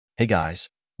Hey guys,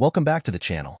 welcome back to the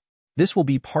channel. This will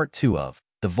be part 2 of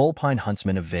the Vulpine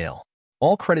Huntsman of Vale.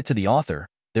 All credit to the author.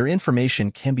 Their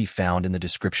information can be found in the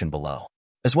description below,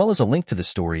 as well as a link to the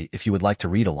story if you would like to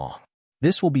read along.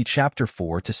 This will be chapter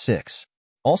 4 to 6.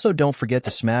 Also, don't forget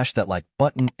to smash that like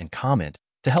button and comment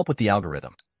to help with the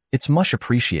algorithm. It's much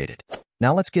appreciated.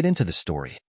 Now let's get into the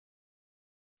story.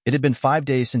 It had been 5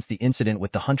 days since the incident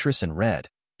with the Huntress and Red,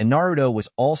 and Naruto was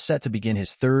all set to begin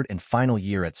his third and final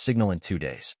year at Signal in 2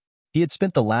 days. He had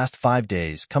spent the last 5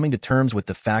 days coming to terms with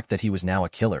the fact that he was now a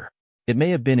killer. It may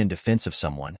have been in defense of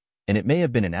someone, and it may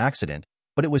have been an accident,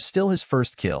 but it was still his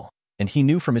first kill, and he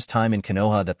knew from his time in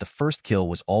Konoha that the first kill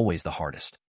was always the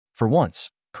hardest. For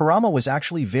once, Kurama was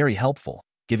actually very helpful,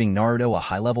 giving Naruto a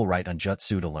high-level right on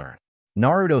jutsu to learn.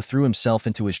 Naruto threw himself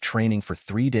into his training for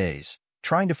 3 days,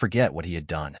 trying to forget what he had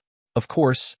done. Of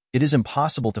course, it is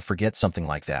impossible to forget something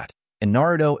like that, and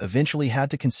Naruto eventually had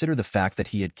to consider the fact that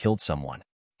he had killed someone.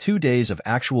 2 days of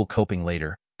actual coping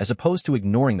later, as opposed to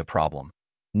ignoring the problem,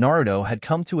 Naruto had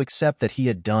come to accept that he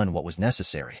had done what was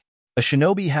necessary. A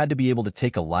shinobi had to be able to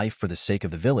take a life for the sake of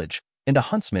the village, and a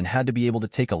huntsman had to be able to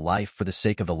take a life for the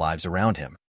sake of the lives around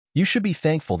him. "You should be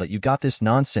thankful that you got this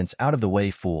nonsense out of the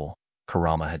way, fool,"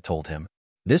 Kurama had told him.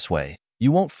 "This way,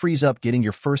 you won't freeze up getting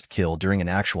your first kill during an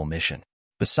actual mission.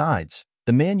 Besides,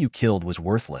 the man you killed was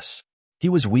worthless. He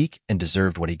was weak and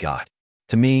deserved what he got.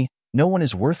 To me, no one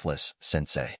is worthless,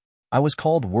 sensei. I was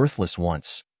called worthless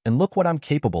once, and look what I'm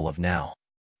capable of now."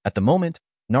 At the moment,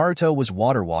 Naruto was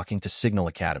water walking to Signal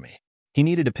Academy. He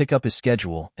needed to pick up his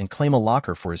schedule and claim a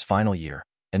locker for his final year,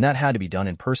 and that had to be done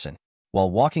in person.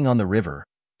 While walking on the river,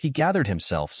 he gathered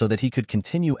himself so that he could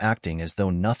continue acting as though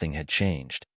nothing had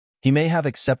changed. He may have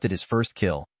accepted his first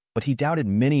kill, but he doubted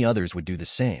many others would do the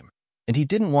same, and he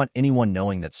didn't want anyone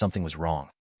knowing that something was wrong.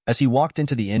 As he walked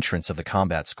into the entrance of the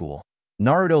combat school,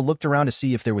 Naruto looked around to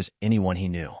see if there was anyone he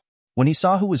knew. When he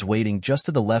saw who was waiting just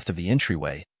to the left of the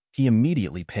entryway, he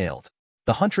immediately paled.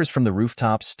 The huntress from the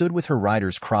rooftop stood with her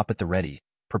rider's crop at the ready,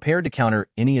 prepared to counter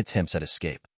any attempts at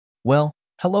escape. "Well,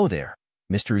 hello there,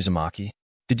 Mr. Uzumaki.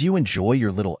 Did you enjoy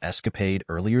your little escapade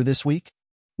earlier this week?"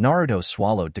 Naruto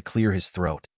swallowed to clear his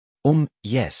throat.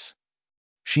 Yes."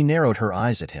 She narrowed her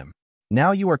eyes at him.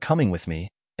 "Now you are coming with me,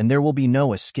 and there will be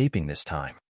no escaping this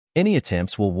time. Any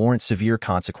attempts will warrant severe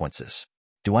consequences.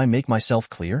 Do I make myself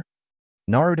clear?"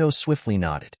 Naruto swiftly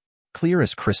nodded. Clear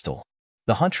as crystal.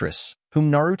 The huntress,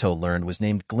 whom Naruto learned was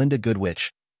named Glinda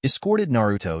Goodwitch, escorted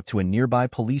Naruto to a nearby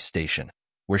police station,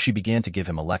 where she began to give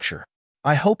him a lecture.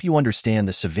 "I hope you understand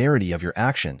the severity of your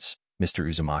actions, Mr.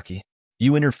 Uzumaki.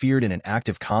 You interfered in an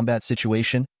active combat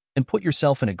situation and put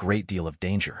yourself in a great deal of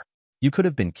danger. You could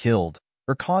have been killed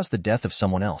or caused the death of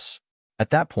someone else." At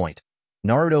that point,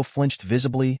 Naruto flinched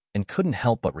visibly and couldn't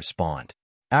help but respond.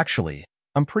 "Actually,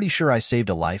 I'm pretty sure I saved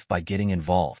a life by getting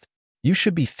involved. You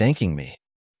should be thanking me."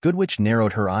 Goodwitch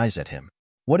narrowed her eyes at him.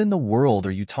 "What in the world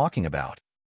are you talking about?"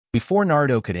 Before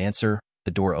Naruto could answer,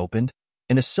 the door opened,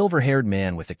 and a silver-haired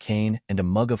man with a cane and a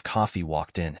mug of coffee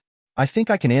walked in. "I think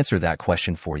I can answer that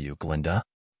question for you, Glinda."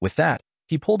 With that,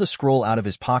 he pulled a scroll out of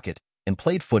his pocket and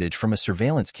played footage from a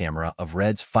surveillance camera of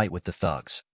Red's fight with the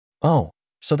thugs. "Oh,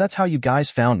 so that's how you guys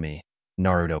found me,"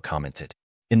 Naruto commented.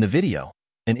 In the video,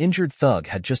 an injured thug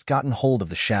had just gotten hold of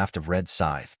the shaft of Red's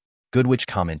scythe. Goodwitch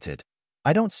commented,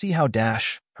 "I don't see how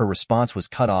dash." Her response was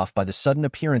cut off by the sudden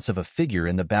appearance of a figure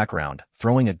in the background,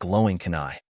 throwing a glowing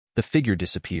kunai. The figure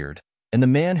disappeared, and the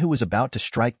man who was about to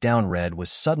strike down Red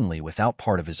was suddenly without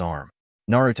part of his arm.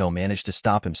 Naruto managed to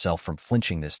stop himself from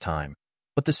flinching this time,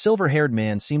 but the silver-haired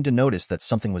man seemed to notice that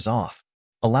something was off.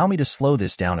 "Allow me to slow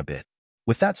this down a bit."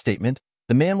 With that statement,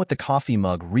 the man with the coffee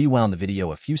mug rewound the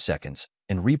video a few seconds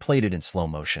and replayed it in slow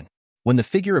motion. When the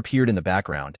figure appeared in the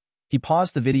background, he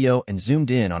paused the video and zoomed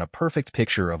in on a perfect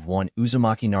picture of one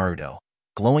Uzumaki Naruto,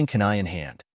 glowing kunai in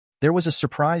hand. There was a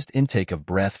surprised intake of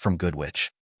breath from Goodwitch.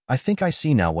 "I think I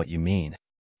see now what you mean."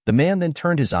 The man then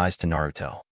turned his eyes to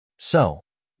Naruto. "So,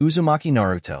 Uzumaki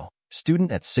Naruto,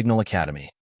 student at Signal Academy.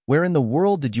 Where in the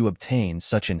world did you obtain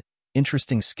such an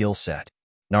interesting skill set?"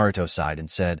 Naruto sighed and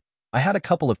said, "I had a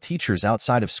couple of teachers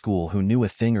outside of school who knew a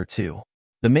thing or two."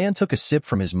 The man took a sip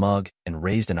from his mug and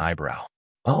raised an eyebrow.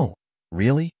 "Oh,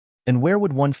 really? And where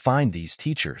would one find these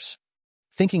teachers?"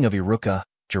 Thinking of Iruka,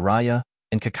 Jiraiya,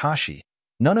 and Kakashi,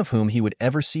 none of whom he would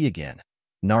ever see again,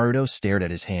 Naruto stared at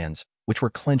his hands, which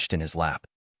were clenched in his lap.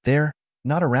 They're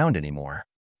not around anymore.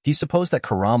 He supposed that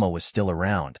Kurama was still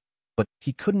around, but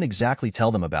he couldn't exactly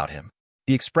tell them about him.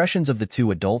 The expressions of the two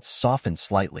adults softened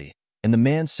slightly, and the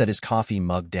man set his coffee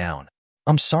mug down.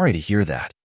 "I'm sorry to hear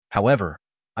that. However,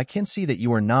 I can see that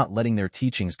you are not letting their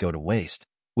teachings go to waste,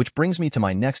 which brings me to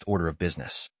my next order of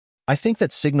business. I think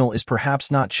that signal is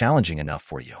perhaps not challenging enough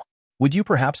for you. Would you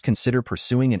perhaps consider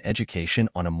pursuing an education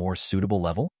on a more suitable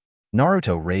level?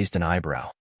 Naruto raised an eyebrow.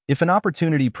 If an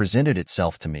opportunity presented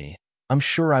itself to me, I'm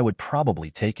sure I would probably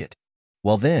take it.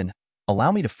 Well then,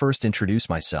 allow me to first introduce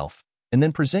myself, and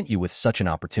then present you with such an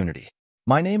opportunity.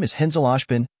 My name is Hensel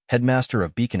Ashbin, headmaster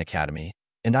of Beacon Academy,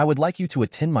 and I would like you to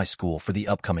attend my school for the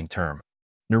upcoming term.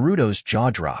 Naruto's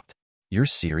jaw dropped. You're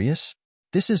serious?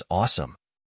 This is awesome.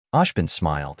 Ashbin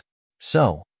smiled.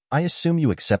 So, I assume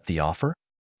you accept the offer?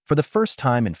 For the first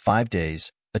time in 5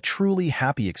 days, a truly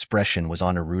happy expression was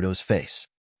on Naruto's face.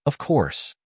 Of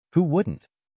course. Who wouldn't?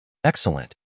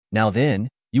 Excellent. Now then,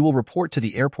 you will report to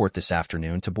the airport this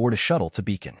afternoon to board a shuttle to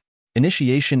Beacon.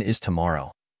 Initiation is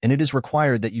tomorrow, and it is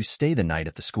required that you stay the night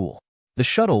at the school. The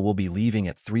shuttle will be leaving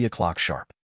at 3 o'clock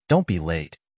sharp. Don't be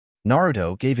late.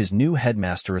 Naruto gave his new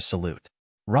headmaster a salute.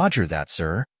 Roger that,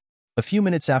 sir. A few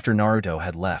minutes after Naruto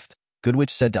had left, Goodwitch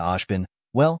said to Ashbin,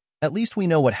 well, at least we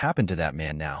know what happened to that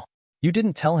man now. You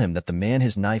didn't tell him that the man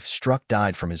his knife struck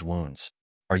died from his wounds.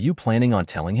 Are you planning on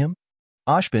telling him?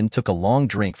 Ashbin took a long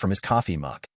drink from his coffee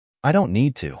mug. I don't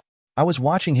need to. I was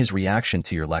watching his reaction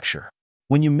to your lecture.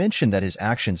 When you mentioned that his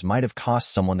actions might have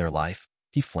cost someone their life,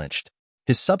 he flinched.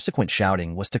 His subsequent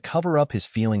shouting was to cover up his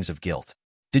feelings of guilt.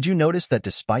 Did you notice that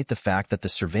despite the fact that the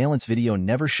surveillance video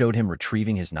never showed him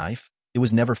retrieving his knife, it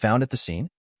was never found at the scene?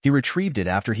 He retrieved it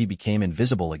after he became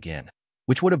invisible again,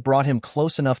 which would have brought him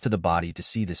close enough to the body to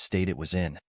see the state it was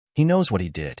in. He knows what he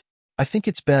did. I think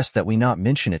it's best that we not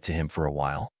mention it to him for a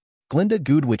while. Glinda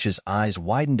Goodwitch's eyes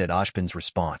widened at Ashbin's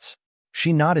response.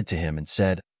 She nodded to him and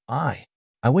said, I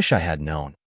wish I had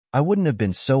known. I wouldn't have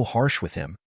been so harsh with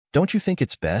him. Don't you think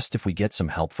it's best if we get some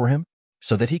help for him,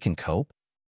 so that he can cope?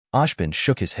 Ashbin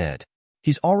shook his head.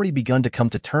 He's already begun to come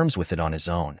to terms with it on his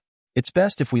own. It's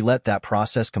best if we let that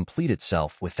process complete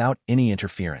itself without any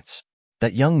interference.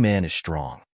 That young man is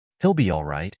strong. He'll be all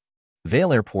right.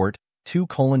 Vale Airport,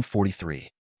 2:43.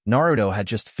 Naruto had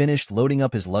just finished loading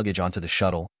up his luggage onto the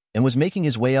shuttle and was making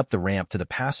his way up the ramp to the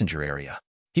passenger area.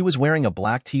 He was wearing a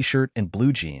black t-shirt and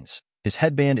blue jeans, his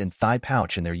headband and thigh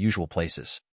pouch in their usual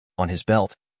places. On his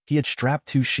belt, he had strapped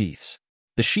 2 sheaths.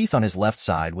 The sheath on his left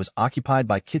side was occupied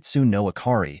by Kitsune no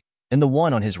Akari, and the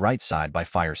one on his right side by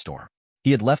Firestorm.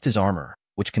 He had left his armor,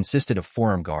 which consisted of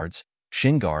forearm guards,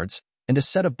 shin guards, and a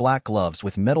set of black gloves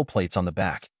with metal plates on the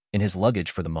back, in his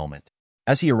luggage for the moment.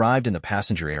 As he arrived in the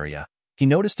passenger area, he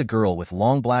noticed a girl with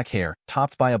long black hair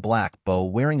topped by a black bow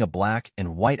wearing a black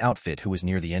and white outfit who was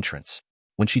near the entrance.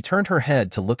 When she turned her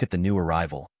head to look at the new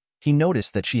arrival, he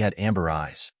noticed that she had amber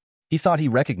eyes. He thought he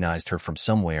recognized her from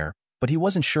somewhere, but he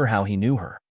wasn't sure how he knew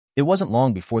her. It wasn't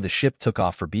long before the ship took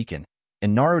off for Beacon,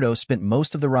 and Naruto spent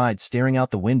most of the ride staring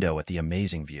out the window at the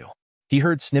amazing view. He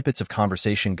heard snippets of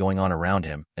conversation going on around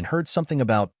him and heard something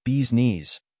about bee's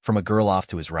knees from a girl off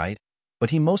to his right, but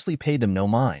he mostly paid them no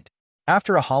mind.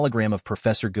 After a hologram of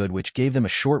Professor Goodwitch gave them a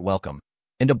short welcome,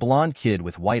 and a blonde kid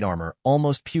with white armor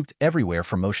almost puked everywhere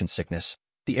from motion sickness,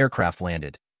 the aircraft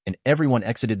landed, and everyone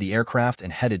exited the aircraft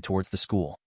and headed towards the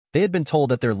school. They had been told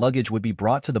that their luggage would be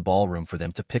brought to the ballroom for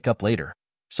them to pick up later,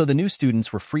 so the new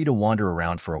students were free to wander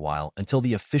around for a while until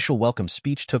the official welcome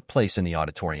speech took place in the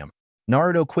auditorium.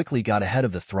 Naruto quickly got ahead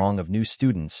of the throng of new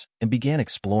students and began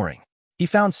exploring. He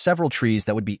found several trees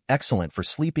that would be excellent for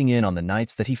sleeping in on the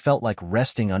nights that he felt like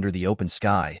resting under the open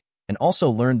sky, and also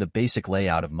learned the basic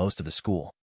layout of most of the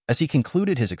school. As he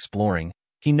concluded his exploring,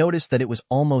 he noticed that it was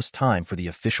almost time for the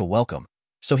official welcome,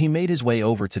 so he made his way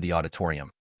over to the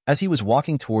auditorium. As he was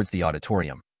walking towards the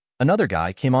auditorium, another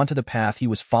guy came onto the path he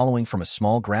was following from a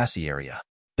small grassy area.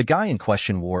 The guy in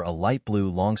question wore a light blue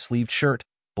long-sleeved shirt,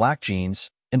 black jeans,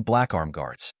 and black arm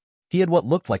guards. He had what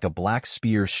looked like a black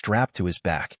spear strapped to his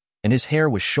back, and his hair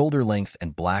was shoulder-length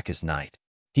and black as night.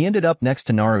 He ended up next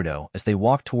to Naruto as they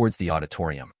walked towards the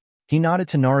auditorium. He nodded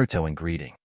to Naruto in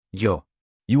greeting. Yo.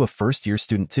 You a first-year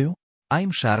student too?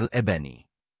 I'm Charles Ebony.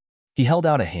 He held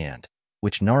out a hand,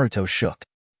 which Naruto shook.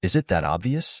 Is it that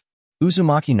obvious?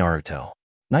 Uzumaki Naruto.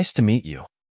 Nice to meet you.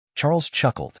 Charles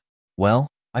chuckled. Well,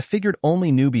 I figured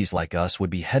only newbies like us would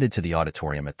be headed to the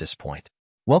auditorium at this point.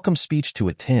 Welcome speech to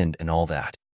attend and all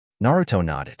that. Naruto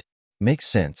nodded. Makes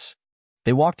sense.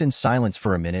 They walked in silence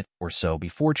for a minute or so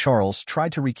before Charles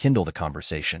tried to rekindle the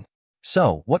conversation.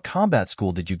 So, what combat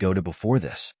school did you go to before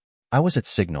this? I was at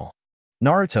Signal.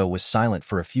 Naruto was silent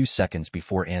for a few seconds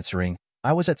before answering,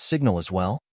 I was at Signal as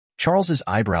well. Charles's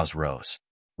eyebrows rose.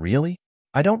 Really?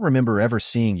 I don't remember ever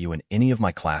seeing you in any of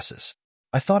my classes.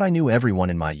 I thought I knew everyone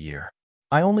in my year.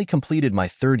 I only completed my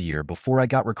 3rd year before I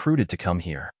got recruited to come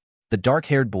here. The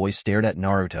dark-haired boy stared at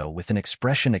Naruto with an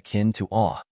expression akin to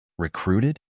awe.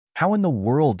 Recruited? How in the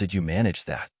world did you manage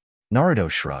that? Naruto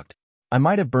shrugged. I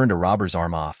might have burned a robber's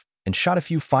arm off and shot a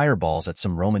few fireballs at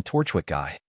some Roman Torchwick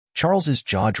guy. Charles's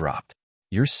jaw dropped.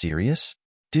 You're serious?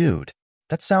 Dude,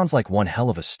 that sounds like one hell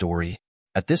of a story.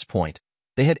 At this point,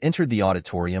 they had entered the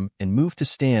auditorium and moved to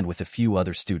stand with a few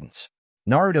other students.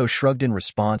 Naruto shrugged in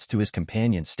response to his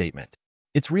companion's statement.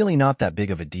 It's really not that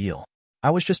big of a deal. I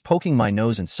was just poking my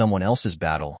nose in someone else's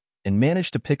battle and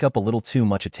managed to pick up a little too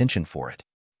much attention for it.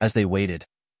 As they waited,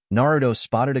 Naruto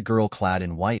spotted a girl clad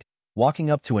in white, walking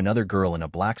up to another girl in a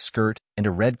black skirt and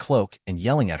a red cloak and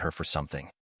yelling at her for something.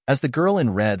 As the girl in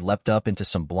red leapt up into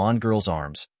some blonde girl's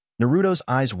arms, Naruto's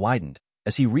eyes widened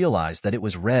as he realized that it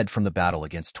was Red from the battle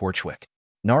against Torchwick.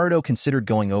 Naruto considered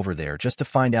going over there just to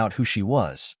find out who she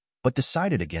was, but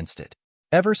decided against it.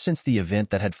 Ever since the event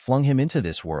that had flung him into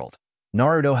this world,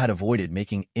 Naruto had avoided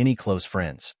making any close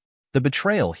friends. The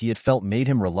betrayal he had felt made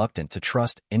him reluctant to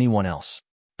trust anyone else.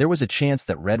 There was a chance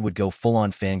that Red would go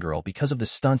full-on fangirl because of the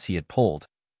stunts he had pulled,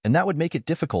 and that would make it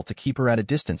difficult to keep her at a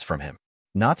distance from him.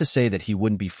 Not to say that he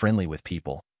wouldn't be friendly with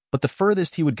people, but the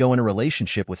furthest he would go in a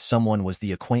relationship with someone was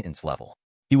the acquaintance level.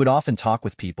 He would often talk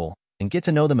with people and get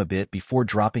to know them a bit before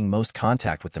dropping most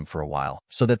contact with them for a while,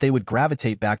 so that they would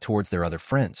gravitate back towards their other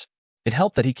friends. It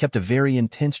helped that he kept a very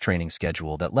intense training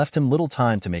schedule that left him little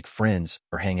time to make friends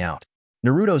or hang out.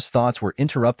 Naruto's thoughts were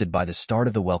interrupted by the start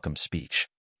of the welcome speech.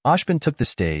 Ashbin took the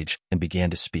stage and began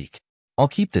to speak. I'll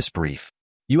keep this brief.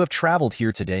 You have traveled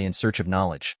here today in search of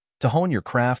knowledge, to hone your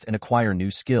craft and acquire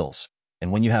new skills,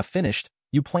 and when you have finished,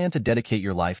 you plan to dedicate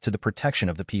your life to the protection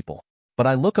of the people. But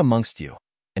I look amongst you,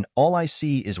 and all I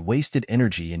see is wasted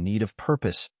energy in need of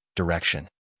purpose, direction.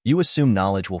 You assume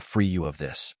knowledge will free you of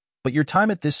this, but your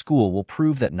time at this school will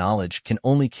prove that knowledge can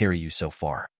only carry you so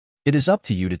far. It is up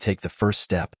to you to take the first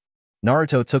step.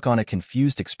 Naruto took on a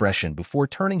confused expression before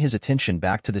turning his attention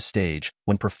back to the stage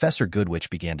when Professor Goodwitch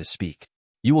began to speak.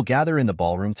 You will gather in the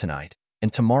ballroom tonight,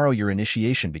 and tomorrow your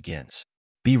initiation begins.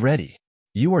 Be ready.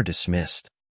 You are dismissed.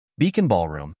 Beacon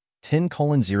Ballroom,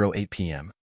 10:08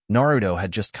 p.m. Naruto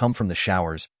had just come from the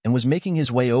showers and was making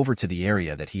his way over to the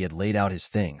area that he had laid out his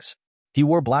things. He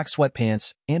wore black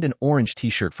sweatpants and an orange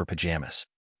t-shirt for pajamas.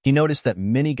 He noticed that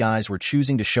many guys were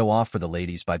choosing to show off for the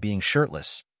ladies by being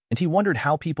shirtless, and he wondered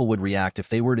how people would react if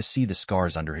they were to see the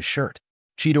scars under his shirt.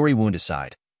 Chidori wound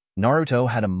aside, Naruto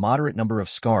had a moderate number of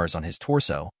scars on his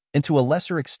torso, and to a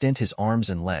lesser extent his arms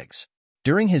and legs.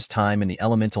 During his time in the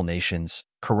elemental nations,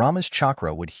 Kurama's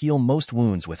chakra would heal most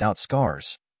wounds without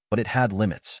scars, but it had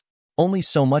limits. Only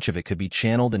so much of it could be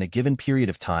channeled in a given period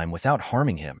of time without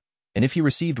harming him, and if he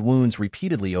received wounds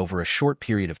repeatedly over a short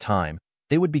period of time,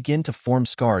 they would begin to form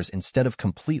scars instead of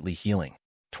completely healing.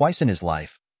 Twice in his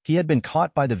life, he had been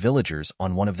caught by the villagers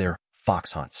on one of their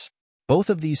fox hunts. Both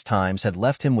of these times had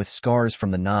left him with scars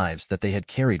from the knives that they had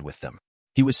carried with them.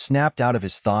 He was snapped out of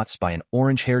his thoughts by an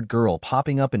orange-haired girl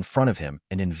popping up in front of him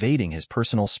and invading his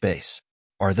personal space.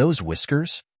 Are those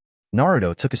whiskers?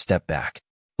 Naruto took a step back.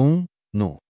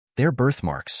 No. They're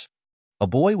birthmarks. A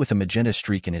boy with a magenta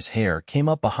streak in his hair came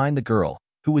up behind the girl,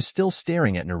 who was still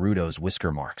staring at Naruto's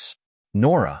whisker marks.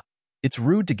 Nora, it's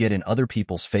rude to get in other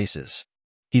people's faces.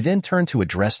 He then turned to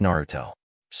address Naruto.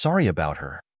 Sorry about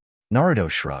her. Naruto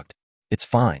shrugged. It's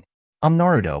fine. I'm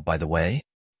Naruto, by the way.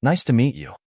 Nice to meet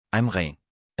you. I'm Ren.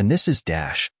 And this is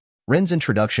Dash. Ren's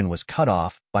introduction was cut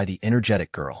off by the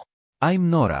energetic girl. I'm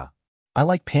Nora. I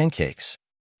like pancakes.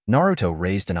 Naruto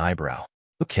raised an eyebrow.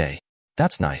 Okay,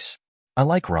 that's nice. I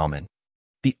like ramen.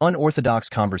 The unorthodox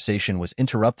conversation was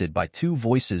interrupted by two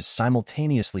voices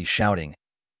simultaneously shouting,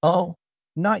 Oh,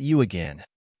 not you again.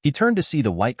 He turned to see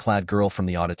the white-clad girl from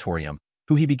the auditorium,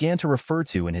 who he began to refer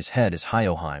to in his head as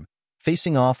Hyoheim,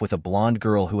 facing off with a blonde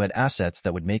girl who had assets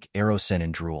that would make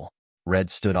Ero-Sennin drool.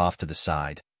 Red stood off to the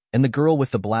side, and the girl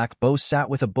with the black bow sat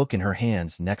with a book in her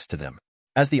hands next to them.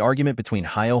 As the argument between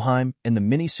Hyoheim and the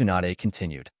mini Tsunade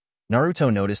continued,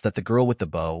 Naruto noticed that the girl with the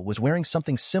bow was wearing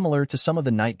something similar to some of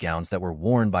the nightgowns that were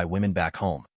worn by women back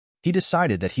home. He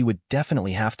decided that he would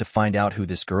definitely have to find out who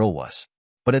this girl was.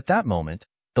 But at that moment,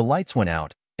 the lights went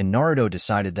out, and Naruto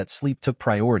decided that sleep took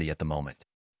priority at the moment.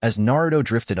 As Naruto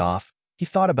drifted off, he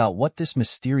thought about what this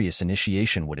mysterious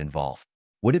initiation would involve.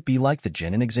 Would it be like the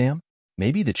Genin exam?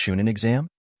 Maybe the Chunin exam?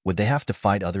 Would they have to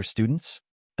fight other students?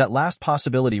 That last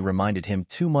possibility reminded him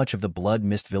too much of the Blood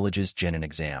Mist Village's Genin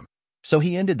exam. So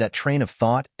he ended that train of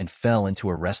thought and fell into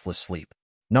a restless sleep.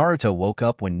 Naruto woke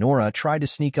up when Nora tried to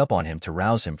sneak up on him to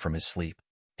rouse him from his sleep.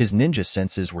 His ninja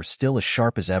senses were still as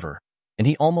sharp as ever, and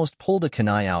he almost pulled a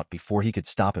kunai out before he could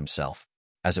stop himself.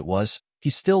 As it was,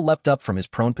 he still leapt up from his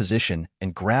prone position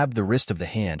and grabbed the wrist of the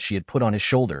hand she had put on his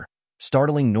shoulder,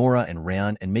 startling Nora and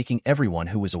Ran and making everyone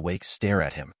who was awake stare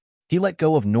at him. He let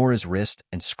go of Nora's wrist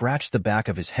and scratched the back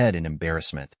of his head in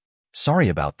embarrassment. Sorry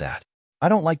about that. I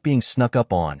don't like being snuck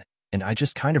up on, and I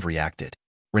just kind of reacted.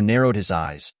 Ren narrowed his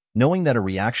eyes, knowing that a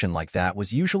reaction like that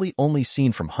was usually only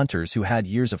seen from hunters who had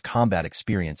years of combat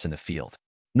experience in the field.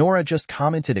 Nora just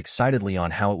commented excitedly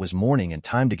on how it was morning and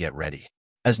time to get ready.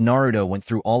 As Naruto went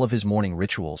through all of his morning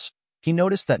rituals, he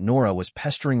noticed that Nora was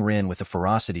pestering Ren with a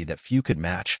ferocity that few could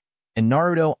match, and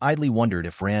Naruto idly wondered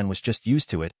if Ren was just used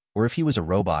to it or if he was a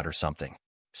robot or something.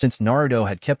 Since Naruto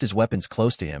had kept his weapons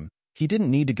close to him, he didn't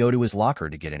need to go to his locker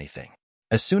to get anything.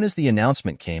 As soon as the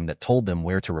announcement came that told them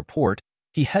where to report,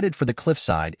 he headed for the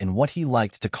cliffside in what he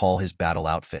liked to call his battle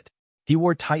outfit. He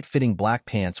wore tight-fitting black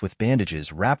pants with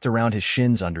bandages wrapped around his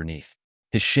shins underneath.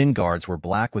 His shin guards were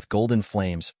black with golden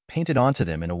flames painted onto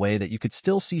them in a way that you could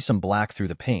still see some black through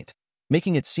the paint,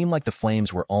 making it seem like the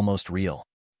flames were almost real.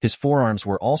 His forearms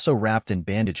were also wrapped in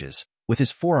bandages, with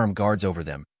his forearm guards over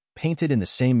them, painted in the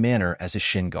same manner as his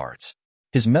shin guards.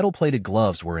 His metal-plated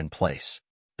gloves were in place.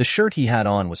 The shirt he had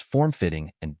on was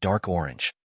form-fitting and dark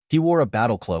orange. He wore a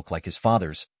battle cloak like his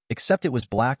father's, except it was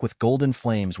black with golden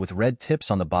flames with red tips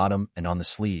on the bottom and on the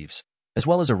sleeves, as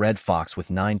well as a red fox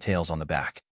with 9 tails on the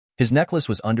back. His necklace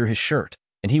was under his shirt,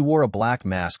 and he wore a black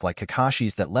mask like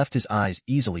Kakashi's that left his eyes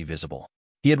easily visible.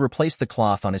 He had replaced the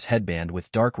cloth on his headband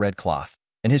with dark red cloth,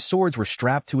 and his swords were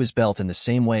strapped to his belt in the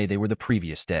same way they were the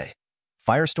previous day.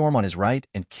 Firestorm on his right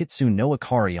and Kitsune no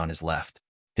Akari on his left.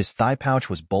 His thigh pouch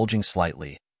was bulging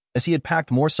slightly, as he had packed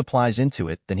more supplies into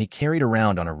it than he carried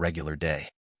around on a regular day.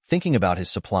 Thinking about his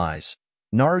supplies,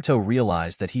 Naruto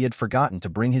realized that he had forgotten to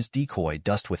bring his decoy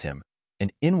dust with him,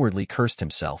 and inwardly cursed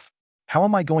himself. How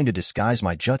am I going to disguise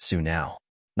my jutsu now?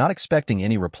 Not expecting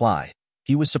any reply,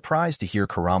 he was surprised to hear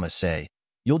Kurama say,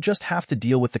 "You'll just have to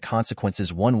deal with the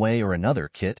consequences one way or another,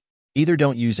 Kit. Either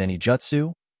don't use any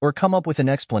jutsu, or come up with an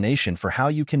explanation for how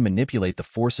you can manipulate the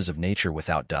forces of nature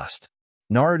without dust."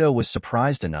 Naruto was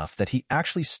surprised enough that he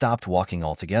actually stopped walking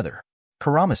altogether.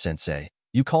 "Kurama-sensei,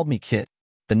 you called me Kit."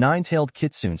 The 9-tailed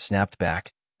Kitsune snapped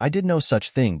back, "I did no such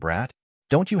thing, brat.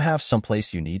 Don't you have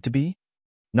someplace you need to be?"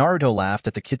 Naruto laughed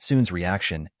at the Kitsune's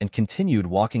reaction and continued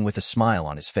walking with a smile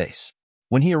on his face.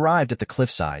 When he arrived at the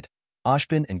cliffside,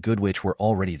 Ashbin and Goodwitch were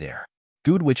already there.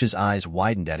 Goodwitch's eyes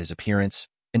widened at his appearance,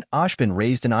 and Ashbin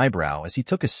raised an eyebrow as he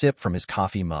took a sip from his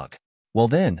coffee mug. "Well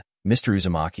then, Mr.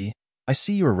 Uzumaki, I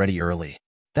see you are ready early.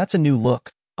 That's a new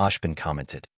look," Ashbin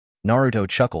commented. Naruto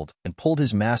chuckled and pulled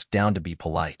his mask down to be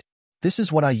polite. "This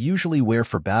is what I usually wear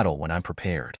for battle when I'm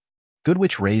prepared."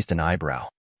 Goodwitch raised an eyebrow.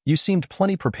 "You seemed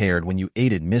plenty prepared when you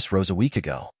aided Miss Rose a week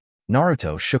ago."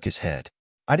 Naruto shook his head.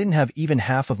 "I didn't have even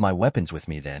half of my weapons with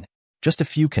me then. Just a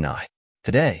few kunai.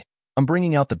 Today, I'm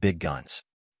bringing out the big guns.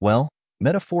 Well,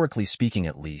 metaphorically speaking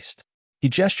at least." He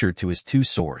gestured to his 2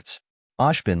 swords.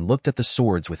 Ashbin looked at the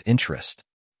swords with interest.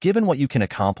 "Given what you can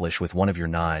accomplish with one of your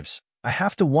knives, I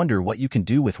have to wonder what you can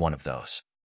do with one of those."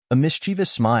 A mischievous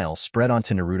smile spread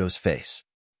onto Naruto's face.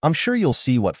 "I'm sure you'll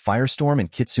see what Firestorm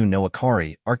and Kitsune no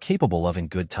Akari are capable of in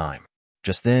good time."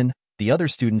 Just then, the other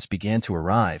students began to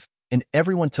arrive, and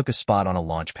everyone took a spot on a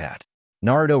launch pad.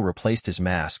 Naruto replaced his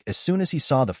mask as soon as he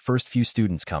saw the first few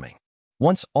students coming.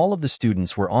 Once all of the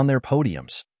students were on their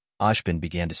podiums, Ashbin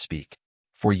began to speak.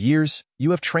 "For years,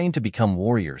 you have trained to become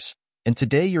warriors, and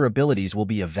today your abilities will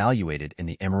be evaluated in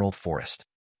the Emerald Forest."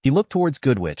 He looked towards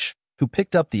Goodwitch, who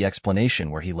picked up the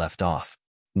explanation where he left off.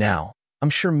 "Now,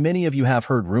 I'm sure many of you have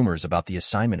heard rumors about the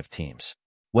assignment of teams.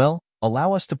 Well,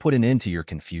 allow us to put an end to your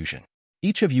confusion.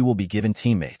 Each of you will be given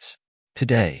teammates.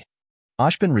 Today,"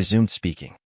 Ashbin resumed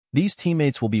speaking, "these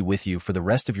teammates will be with you for the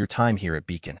rest of your time here at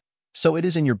Beacon, so it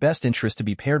is in your best interest to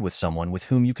be paired with someone with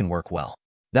whom you can work well.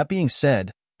 That being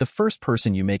said, the first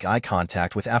person you make eye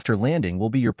contact with after landing will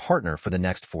be your partner for the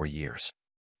next 4 years."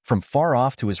 From far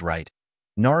off to his right,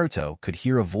 Naruto could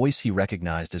hear a voice he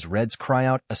recognized as Red's cry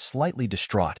out, a slightly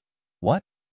distraught, "What?"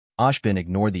 Ashbin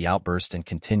ignored the outburst and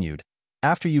continued,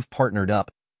 "After you've partnered up,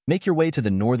 make your way to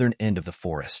the northern end of the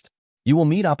forest. You will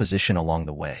meet opposition along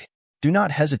the way. Do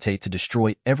not hesitate to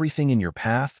destroy everything in your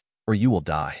path, or you will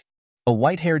die." A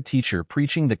white-haired teacher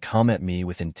preaching the "come at me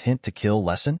with intent to kill"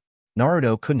 lesson?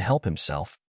 Naruto couldn't help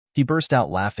himself. He burst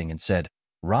out laughing and said,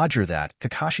 "Roger that,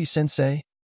 Kakashi-sensei."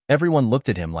 Everyone looked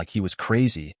at him like he was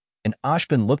crazy, and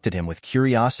Ashbin looked at him with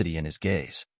curiosity in his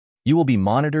gaze. "You will be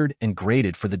monitored and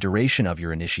graded for the duration of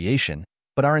your initiation,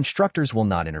 but our instructors will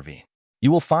not intervene.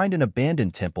 You will find an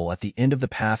abandoned temple at the end of the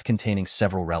path containing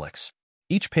several relics.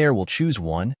 Each pair will choose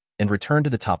one and return to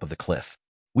the top of the cliff.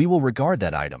 We will regard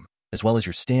that item, as well as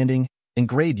your standing, and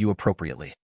grade you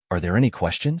appropriately. Are there any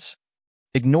questions?"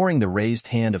 Ignoring the raised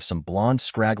hand of some blonde,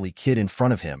 scraggly kid in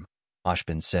front of him,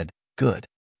 Ashbin said, "Good.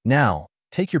 Now,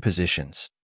 take your positions."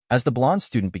 As the blonde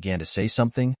student began to say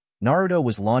something, Naruto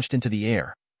was launched into the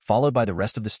air, followed by the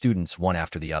rest of the students one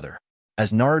after the other.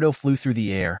 As Naruto flew through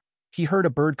the air, he heard a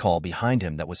bird call behind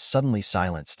him that was suddenly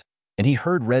silenced, and he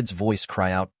heard Red's voice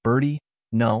cry out, "Birdie,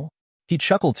 no?" He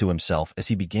chuckled to himself as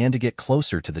he began to get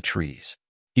closer to the trees.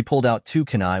 He pulled out 2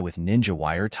 kunai with ninja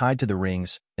wire tied to the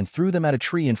rings and threw them at a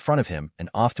tree in front of him and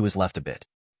off to his left a bit.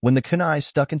 When the kunai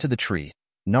stuck into the tree,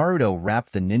 Naruto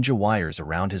wrapped the ninja wires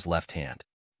around his left hand.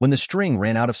 When the string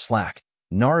ran out of slack,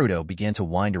 Naruto began to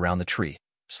wind around the tree,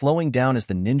 slowing down as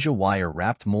the ninja wire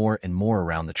wrapped more and more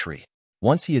around the tree.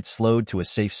 Once he had slowed to a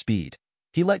safe speed,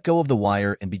 he let go of the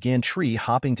wire and began tree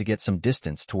hopping to get some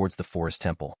distance towards the forest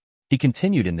temple. He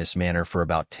continued in this manner for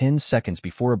about 10 seconds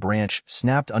before a branch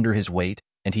snapped under his weight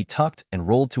and he tucked and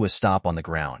rolled to a stop on the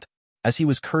ground. As he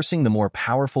was cursing the more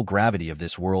powerful gravity of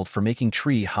this world for making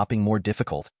tree hopping more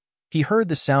difficult, he heard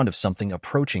the sound of something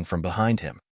approaching from behind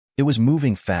him. It was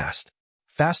moving fast,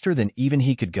 faster than even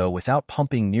he could go without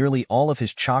pumping nearly all of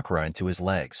his chakra into his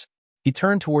legs. He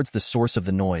turned towards the source of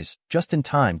the noise, just in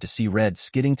time to see Red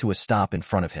skidding to a stop in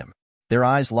front of him. Their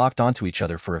eyes locked onto each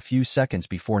other for a few seconds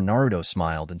before Naruto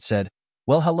smiled and said,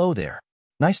 "Well, hello there.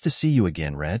 Nice to see you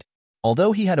again, Red."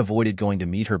 Although he had avoided going to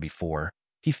meet her before,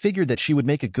 he figured that she would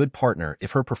make a good partner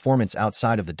if her performance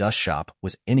outside of the dust shop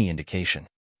was any indication.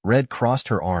 Red crossed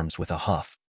her arms with a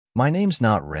huff. "My name's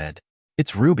not Red.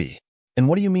 It's Ruby. And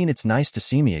what do you mean it's nice to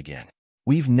see me again?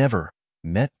 We've never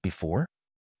met before?"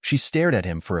 She stared at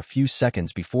him for a few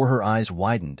seconds before her eyes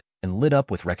widened and lit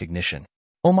up with recognition.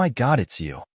 "Oh my god, it's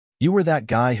you. You were that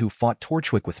guy who fought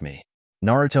Torchwick with me."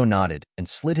 Naruto nodded and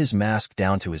slid his mask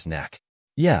down to his neck.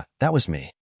 "Yeah, that was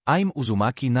me." I'm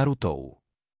Uzumaki Naruto.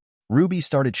 Ruby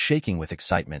started shaking with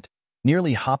excitement,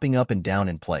 nearly hopping up and down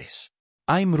in place.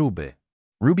 I'm Ruby.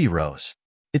 Ruby rose.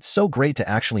 "It's so great to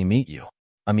actually meet you.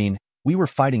 I mean, we were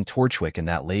fighting Torchwick and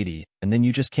that lady, and then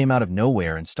you just came out of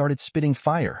nowhere and started spitting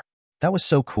fire. That was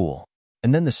so cool.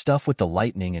 And then the stuff with the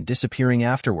lightning and disappearing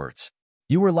afterwards.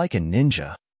 You were like a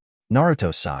ninja."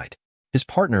 Naruto sighed. His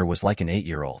partner was like an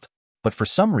 8-year-old. But for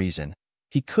some reason,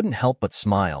 he couldn't help but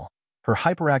smile, her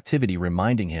hyperactivity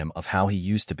reminding him of how he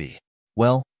used to be.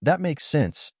 "Well, that makes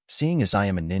sense, seeing as I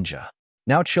am a ninja.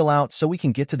 Now chill out so we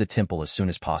can get to the temple as soon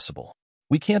as possible.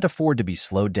 We can't afford to be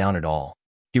slowed down at all."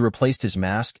 He replaced his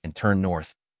mask and turned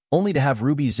north, only to have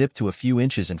Ruby zip to a few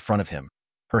inches in front of him,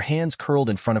 her hands curled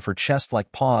in front of her chest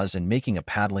like paws and making a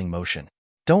paddling motion.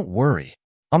 "Don't worry.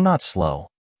 I'm not slow.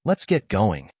 Let's get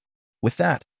going." With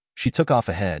that, she took off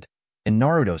ahead, and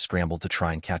Naruto scrambled to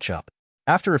try and catch up.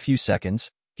 After a few seconds,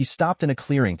 he stopped in a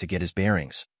clearing to get his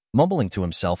bearings, mumbling to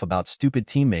himself about stupid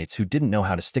teammates who didn't know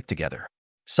how to stick together.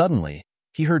 Suddenly,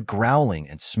 he heard growling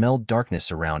and smelled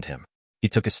darkness around him. He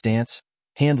took a stance,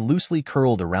 hand loosely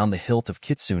curled around the hilt of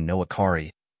Kitsune no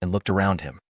Akari, and looked around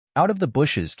him. Out of the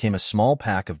bushes came a small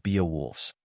pack of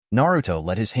Beowulfs. Naruto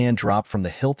let his hand drop from the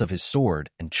hilt of his sword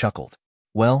and chuckled.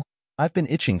 "Well, I've been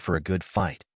itching for a good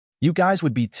fight. You guys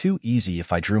would be too easy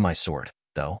if I drew my sword,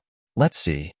 though. Let's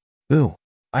see. Ooh,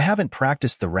 I haven't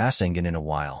practiced the Rasengan in a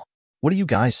while. What do you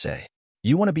guys say?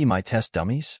 You want to be my test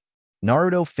dummies?"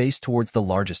 Naruto faced towards the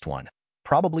largest one,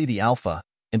 probably the alpha,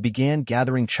 and began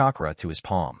gathering chakra to his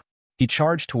palm. He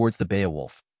charged towards the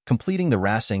Beowulf, completing the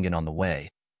Rasengan on the way,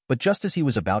 but just as he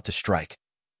was about to strike,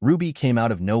 Ruby came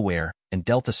out of nowhere and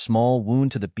dealt a small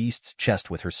wound to the beast's chest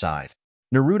with her scythe.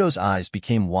 Naruto's eyes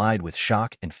became wide with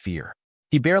shock and fear.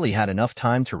 He barely had enough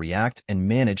time to react and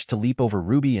managed to leap over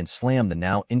Ruby and slam the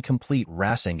now incomplete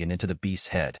Rasengan into the beast's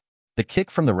head. The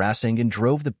kick from the Rasengan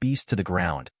drove the beast to the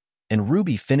ground, and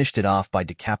Ruby finished it off by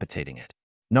decapitating it.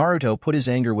 Naruto put his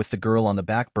anger with the girl on the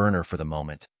back burner for the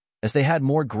moment, as they had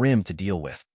more Grimm to deal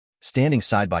with. Standing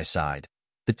side by side,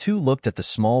 the two looked at the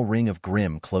small ring of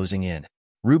Grimm closing in.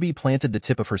 Ruby planted the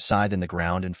tip of her scythe in the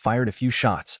ground and fired a few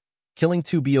shots, killing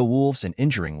 2 Beowulfs and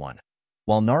injuring one,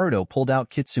 while Naruto pulled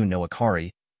out Kitsune no Akari,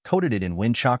 coated it in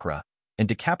wind chakra, and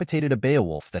decapitated a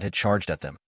Beowulf that had charged at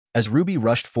them. As Ruby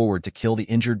rushed forward to kill the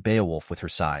injured Beowulf with her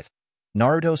scythe,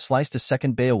 Naruto sliced a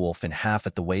second Beowulf in half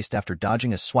at the waist after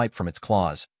dodging a swipe from its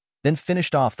claws, then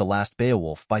finished off the last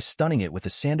Beowulf by stunning it with a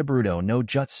Sandaburudo no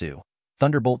Jutsu,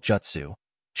 Thunderbolt Jutsu,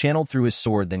 channeled through his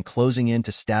sword then closing in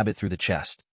to stab it through the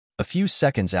chest. A few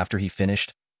seconds after he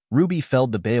finished, Ruby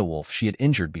felled the Beowulf she had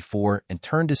injured before and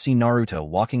turned to see Naruto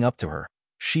walking up to her,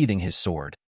 sheathing his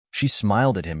sword. She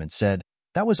smiled at him and said,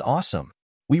 "That was awesome.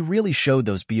 We really showed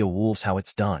those Beowulfs how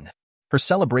it's done." Her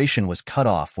celebration was cut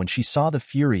off when she saw the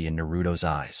fury in Naruto's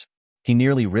eyes. He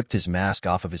nearly ripped his mask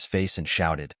off of his face and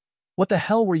shouted, "What the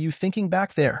hell were you thinking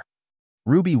back there?"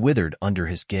 Ruby withered under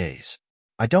his gaze.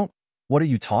 What are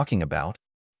you talking about?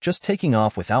 Just taking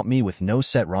off without me with no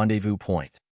set rendezvous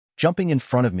point." jumping in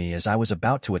front of me as I was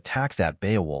about to attack that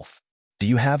Beowulf. Do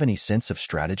you have any sense of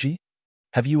strategy?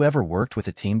 Have you ever worked with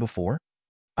a team before?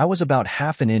 I was about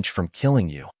half an inch from killing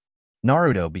you.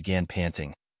 Naruto began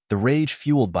panting, the rage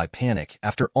fueled by panic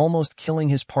after almost killing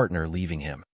his partner, leaving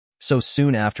him. So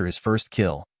soon after his first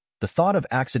kill, the thought of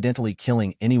accidentally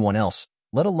killing anyone else,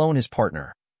 let alone his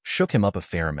partner, shook him up a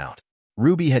fair amount.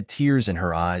 Ruby had tears in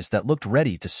her eyes that looked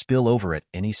ready to spill over at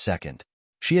any second.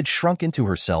 She had shrunk into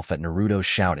herself at Naruto's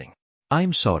shouting.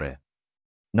 I'm sorry.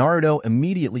 Naruto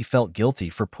immediately felt guilty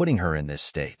for putting her in this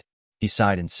state. He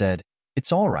sighed and said,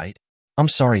 It's all right. I'm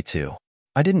sorry too.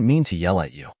 I didn't mean to yell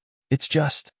at you. It's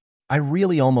just, I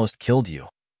really almost killed you,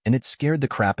 and it scared the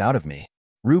crap out of me.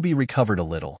 Ruby recovered a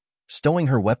little, stowing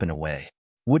her weapon away.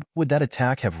 Would that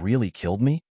attack have really killed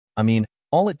me? I mean,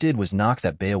 all it did was knock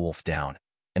that Beowulf down,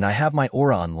 and I have my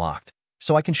aura unlocked,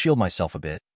 so I can shield myself a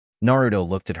bit. Naruto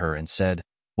looked at her and said,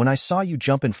 When I saw you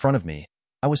jump in front of me,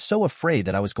 I was so afraid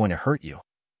that I was going to hurt you.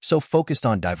 So focused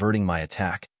on diverting my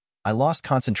attack, I lost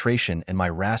concentration and my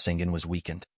Rasengan was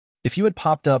weakened. If you had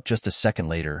popped up just a second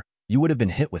later, you would have been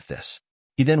hit with this.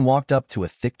 He then walked up to a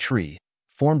thick tree,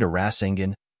 formed a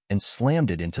Rasengan, and slammed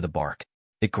it into the bark.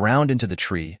 It ground into the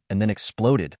tree and then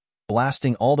exploded,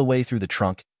 blasting all the way through the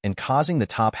trunk and causing the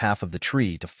top half of the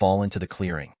tree to fall into the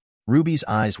clearing. Ruby's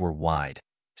eyes were wide,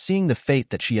 seeing the fate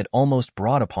that she had almost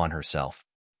brought upon herself.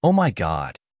 Oh my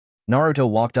God! Naruto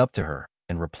walked up to her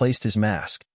and replaced his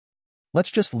mask.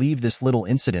 Let's just leave this little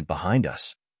incident behind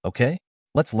us, okay?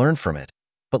 Let's learn from it,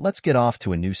 but let's get off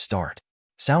to a new start.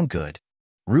 Sound good?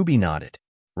 Ruby nodded.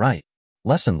 Right.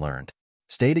 Lesson learned.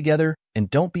 Stay together and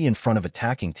don't be in front of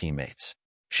attacking teammates.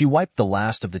 She wiped the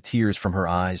last of the tears from her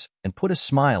eyes and put a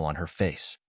smile on her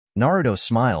face. Naruto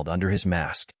smiled under his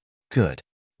mask. Good.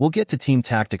 We'll get to team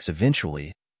tactics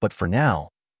eventually, but for now,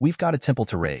 we've got a temple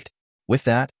to raid. With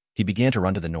that, he began to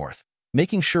run to the north,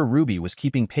 making sure Ruby was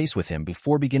keeping pace with him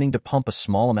before beginning to pump a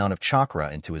small amount of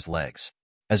chakra into his legs.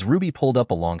 As Ruby pulled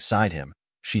up alongside him,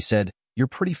 she said, You're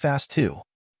pretty fast too.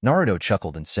 Naruto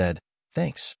chuckled and said,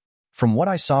 Thanks. From what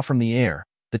I saw from the air,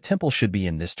 the temple should be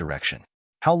in this direction.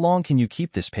 How long can you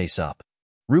keep this pace up?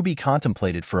 Ruby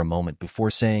contemplated for a moment before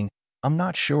saying, I'm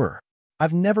not sure.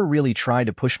 I've never really tried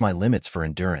to push my limits for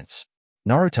endurance.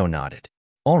 Naruto nodded.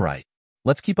 All right,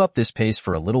 let's keep up this pace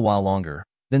for a little while longer,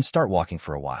 then start walking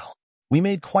for a while. We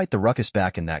made quite the ruckus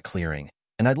back in that clearing,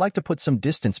 and I'd like to put some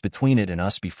distance between it and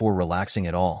us before relaxing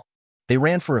at all. They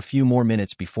ran for a few more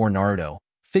minutes before Naruto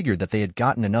figured that they had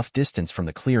gotten enough distance from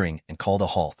the clearing and called a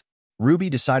halt. Ruby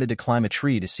decided to climb a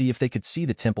tree to see if they could see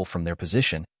the temple from their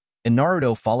position, and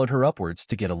Naruto followed her upwards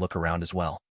to get a look around as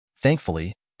well.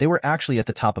 Thankfully, they were actually at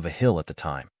the top of a hill at the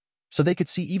time, so they could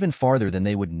see even farther than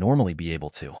they would normally be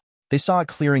able to. They saw a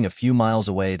clearing a few miles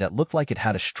away that looked like it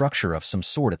had a structure of some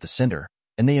sort at the center,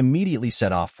 and they immediately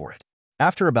set off for it.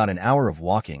 After about an hour of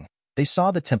walking, they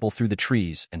saw the temple through the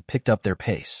trees and picked up their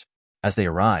pace. As they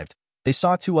arrived, they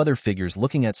saw two other figures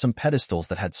looking at some pedestals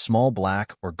that had small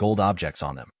black or gold objects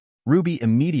on them. Ruby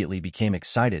immediately became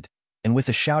excited, and with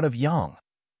a shout of Yang,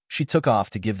 she took off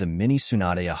to give the mini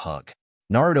Tsunade a hug.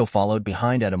 Naruto followed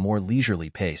behind at a more leisurely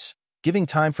pace, giving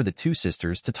time for the two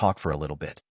sisters to talk for a little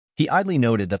bit. He idly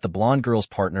noted that the blonde girl's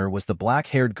partner was the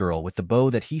black-haired girl with the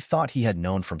bow that he thought he had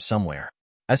known from somewhere.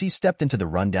 As he stepped into the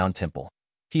rundown temple,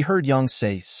 he heard Yang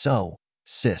say, So,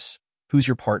 sis, who's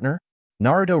your partner?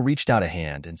 Naruto reached out a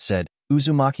hand and said,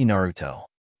 Uzumaki Naruto.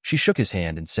 She shook his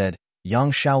hand and said,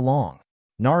 Yang Xiaolong.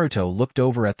 Naruto looked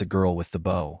over at the girl with the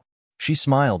bow. She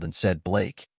smiled and said,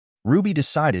 Blake. Ruby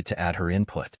decided to add her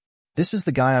input. This is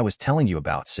the guy I was telling you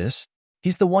about, sis.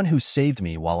 He's the one who saved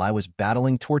me while I was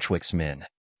battling Torchwick's men.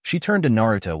 She turned to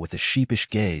Naruto with a sheepish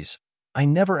gaze. I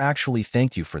never actually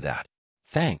thanked you for that.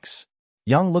 Thanks.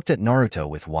 Yang looked at Naruto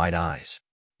with wide eyes.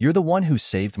 You're the one who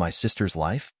saved my sister's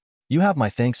life? You have my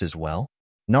thanks as well?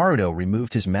 Naruto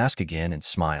removed his mask again and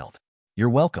smiled. You're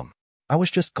welcome. I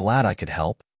was just glad I could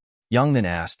help. Yang then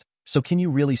asked, So can you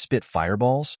really spit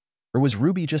fireballs? Or was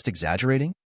Ruby just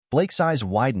exaggerating? Blake's eyes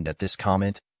widened at this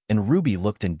comment, and Ruby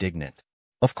looked indignant.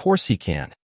 Of course he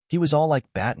can. He was all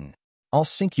like Batten. I'll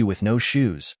sink you with no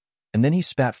shoes. And then he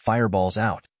spat fireballs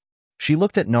out. She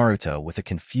looked at Naruto with a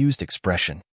confused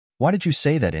expression. Why did you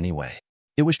say that anyway?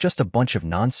 It was just a bunch of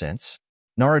nonsense.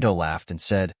 Naruto laughed and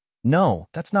said, No,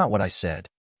 that's not what I said.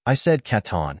 I said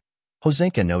Katon,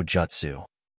 Hozenka no Jutsu.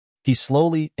 He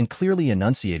slowly and clearly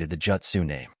enunciated the Jutsu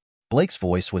name. Blake's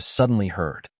voice was suddenly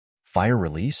heard. Fire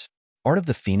release? Art of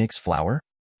the Phoenix Flower?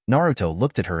 Naruto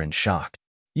looked at her in shock.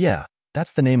 Yeah,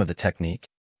 that's the name of the technique.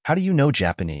 How do you know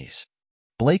Japanese?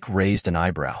 Blake raised an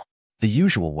eyebrow. The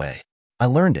usual way. I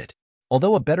learned it.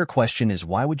 Although a better question is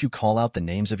why would you call out the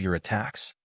names of your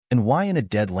attacks? And why in a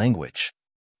dead language?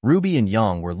 Ruby and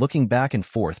Yang were looking back and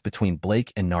forth between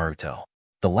Blake and Naruto.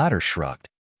 The latter shrugged.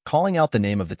 Calling out the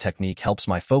name of the technique helps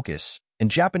my focus,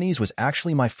 and Japanese was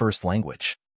actually my first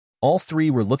language. All three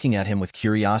were looking at him with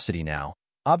curiosity now,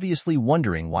 obviously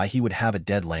wondering why he would have a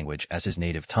dead language as his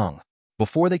native tongue.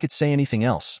 Before they could say anything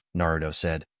else, Naruto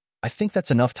said, I think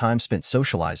that's enough time spent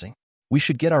socializing. We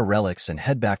should get our relics and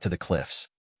head back to the cliffs.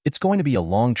 It's going to be a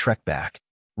long trek back.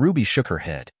 Ruby shook her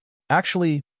head.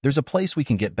 Actually, there's a place we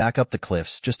can get back up the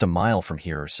cliffs just a mile from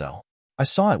here or so. I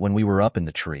saw it when we were up in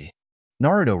the tree.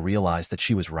 Naruto realized that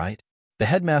she was right. The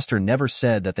headmaster never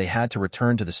said that they had to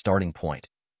return to the starting point.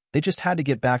 They just had to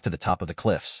get back to the top of the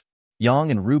cliffs.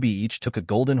 Yang and Ruby each took a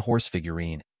golden horse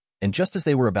figurine, and just as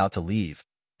they were about to leave,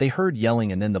 they heard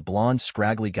yelling, and then the blonde,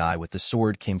 scraggly guy with the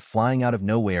sword came flying out of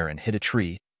nowhere and hit a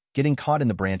tree, getting caught in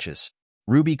the branches.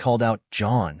 Ruby called out,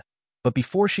 John, but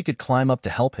before she could climb up to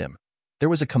help him, there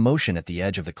was a commotion at the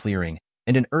edge of the clearing,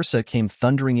 and an Ursa came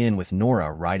thundering in with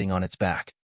Nora riding on its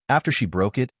back. After she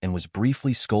broke it and was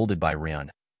briefly scolded by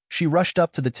Rion, she rushed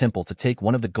up to the temple to take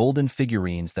one of the golden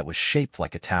figurines that was shaped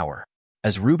like a tower.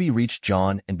 As Ruby reached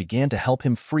John and began to help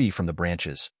him free from the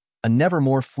branches, a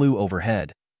Nevermore flew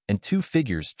overhead, and two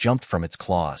figures jumped from its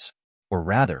claws. Or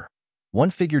rather, one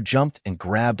figure jumped and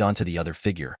grabbed onto the other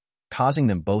figure, causing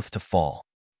them both to fall.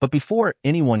 But before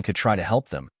anyone could try to help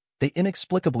them, they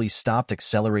inexplicably stopped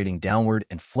accelerating downward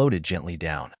and floated gently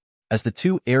down. As the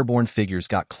two airborne figures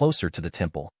got closer to the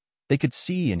temple, they could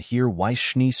see and hear Weiss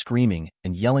Schnee screaming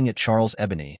and yelling at Charles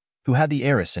Ebony, who had the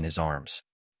heiress in his arms.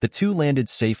 The two landed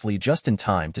safely just in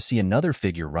time to see another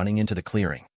figure running into the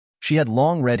clearing. She had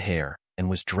long red hair and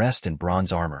was dressed in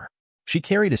bronze armor. She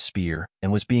carried a spear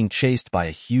and was being chased by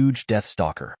a huge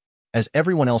Deathstalker. As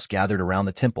everyone else gathered around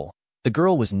the temple, the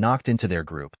girl was knocked into their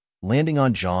group, landing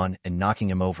on John and knocking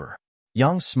him over.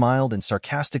 Yang smiled and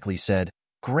sarcastically said,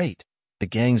 Great, the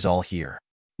gang's all here.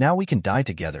 Now we can die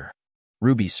together.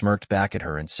 Ruby smirked back at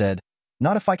her and said,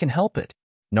 Not if I can help it.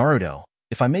 Naruto,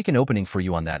 if I make an opening for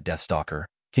you on that Deathstalker,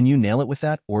 can you nail it with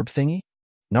that orb thingy?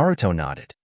 Naruto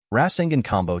nodded. Rasengan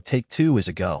combo take 2 is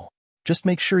a go. Just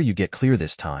make sure you get clear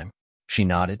this time. She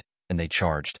nodded, and they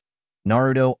charged.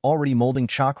 Naruto already molding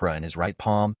chakra in his right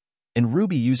palm, and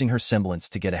Ruby using her semblance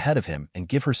to get ahead of him and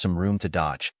give her some room to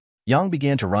dodge. Yang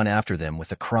began to run after them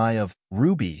with a cry of,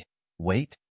 Ruby,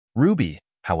 wait. Ruby,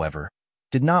 however,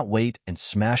 did not wait and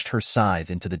smashed her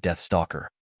scythe into the Deathstalker.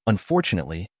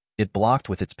 Unfortunately, it blocked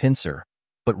with its pincer,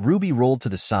 but Ruby rolled to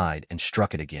the side and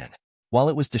struck it again. While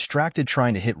it was distracted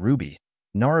trying to hit Ruby,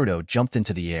 Naruto jumped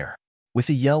into the air. With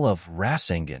a yell of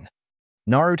Rasengan,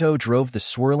 Naruto drove the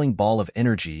swirling ball of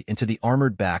energy into the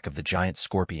armored back of the giant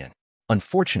scorpion.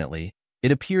 Unfortunately,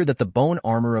 it appeared that the bone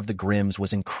armor of the Grimms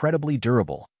was incredibly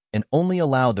durable and only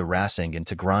allowed the Rasengan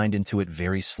to grind into it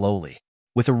very slowly.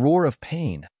 With a roar of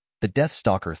pain, the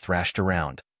Deathstalker thrashed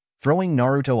around, throwing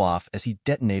Naruto off as he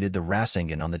detonated the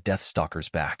Rasengan on the Deathstalker's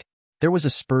back. There was a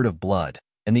spurt of blood,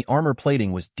 and the armor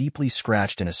plating was deeply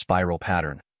scratched in a spiral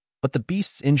pattern, but the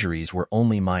beast's injuries were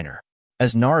only minor.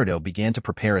 As Naruto began to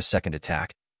prepare a second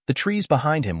attack, the trees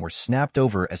behind him were snapped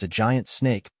over as a giant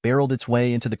snake barreled its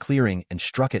way into the clearing and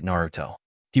struck at Naruto.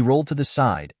 He rolled to the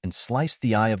side and sliced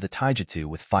the eye of the taijutsu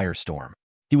with Firestorm.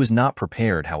 He was not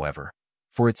prepared, however,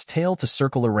 for its tail to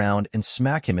circle around and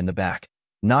smack him in the back,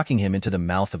 knocking him into the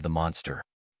mouth of the monster.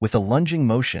 With a lunging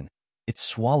motion, it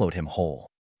swallowed him whole.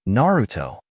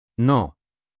 Naruto! No.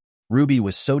 Ruby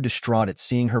was so distraught at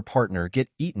seeing her partner get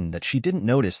eaten that she didn't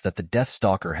notice that the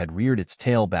Deathstalker had reared its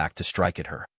tail back to strike at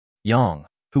her. Yang,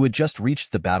 who had just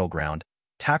reached the battleground,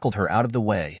 tackled her out of the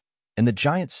way, and the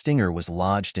giant stinger was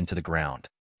lodged into the ground.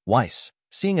 Weiss,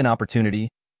 seeing an opportunity,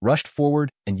 rushed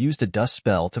forward and used a dust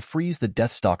spell to freeze the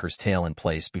Deathstalker's tail in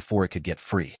place before it could get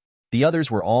free. The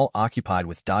others were all occupied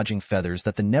with dodging feathers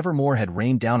that the Nevermore had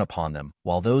rained down upon them,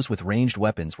 while those with ranged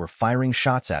weapons were firing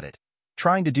shots at it,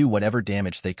 trying to do whatever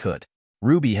damage they could.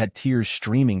 Ruby had tears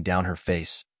streaming down her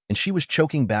face, and she was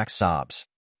choking back sobs.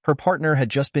 Her partner had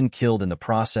just been killed in the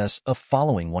process of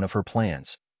following one of her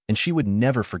plans, and she would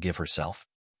never forgive herself.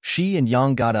 She and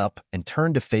Yang got up and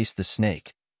turned to face the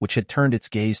snake, which had turned its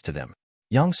gaze to them.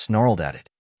 Yang snarled at it.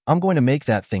 I'm going to make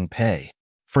that thing pay.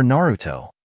 For Naruto.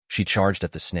 She charged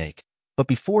at the snake, but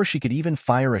before she could even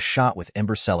fire a shot with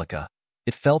Ember Celica,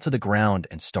 it fell to the ground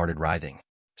and started writhing.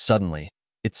 Suddenly,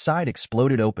 its side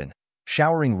exploded open,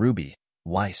 showering Ruby,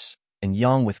 Weiss, and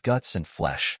Yang with guts and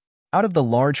flesh. Out of the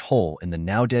large hole in the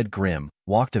now-dead Grimm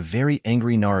walked a very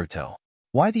angry Naruto.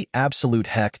 Why the absolute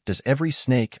heck does every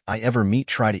snake I ever meet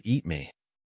try to eat me?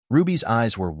 Ruby's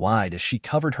eyes were wide as she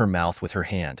covered her mouth with her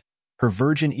hand, her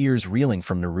virgin ears reeling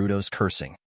from Naruto's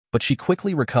cursing. but she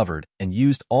quickly recovered and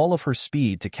used all of her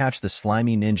speed to catch the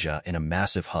slimy ninja in a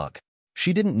massive hug.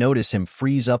 She didn't notice him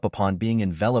freeze up upon being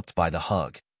enveloped by the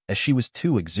hug, as she was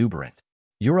too exuberant.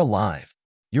 "You're alive.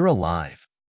 You're alive."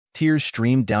 Tears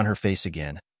streamed down her face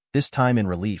again, this time in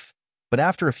relief, but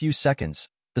after a few seconds,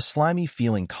 the slimy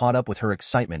feeling caught up with her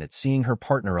excitement at seeing her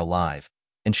partner alive,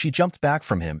 and she jumped back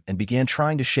from him and began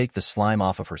trying to shake the slime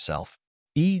off of herself.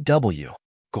 EW.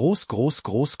 Groß, groß,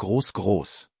 groß, groß,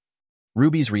 groß.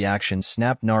 Ruby's reaction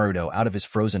snapped Naruto out of his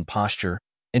frozen posture,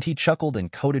 and he chuckled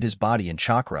and coated his body in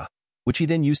chakra, which he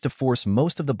then used to force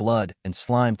most of the blood and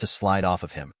slime to slide off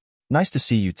of him. "Nice to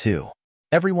see you too."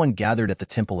 Everyone gathered at the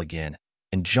temple again,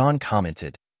 and John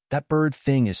commented, "That bird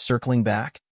thing is circling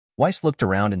back?" Weiss looked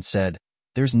around and said,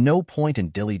 "There's no point in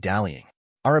dilly-dallying.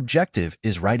 Our objective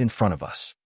is right in front of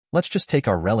us. Let's just take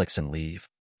our relics and leave."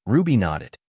 Ruby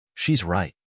nodded. "She's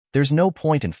right. There's no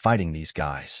point in fighting these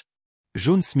guys.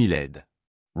 Jaune Smiled.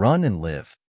 Run and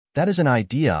live. That is an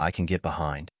idea I can get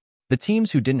behind." The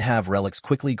teams who didn't have relics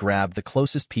quickly grabbed the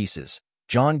closest pieces,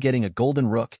 John getting a golden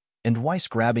rook and Weiss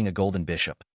grabbing a golden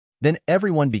bishop. Then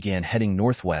everyone began heading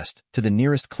northwest to the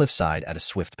nearest cliffside at a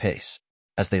swift pace.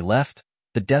 As they left,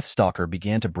 the Deathstalker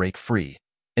began to break free,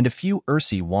 and a few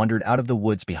Ursi wandered out of the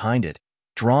woods behind it,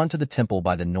 drawn to the temple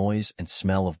by the noise and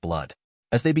smell of blood.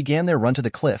 As they began their run to the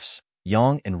cliffs,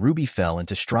 Yang and Ruby fell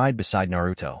into stride beside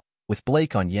Naruto, with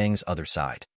Blake on Yang's other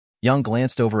side. Yang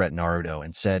glanced over at Naruto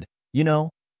and said, "You know,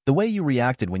 the way you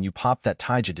reacted when you popped that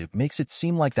taijutsu makes it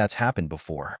seem like that's happened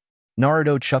before."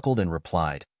 Naruto chuckled and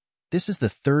replied, "This is the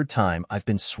third time I've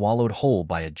been swallowed whole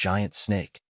by a giant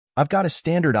snake. I've got a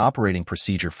standard operating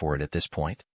procedure for it at this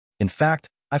point. In fact,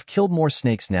 I've killed more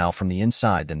snakes now from the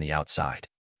inside than the outside."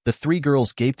 The three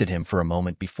girls gaped at him for a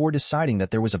moment before deciding that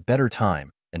there was a better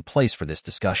time and place for this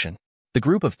discussion. The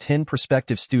group of 10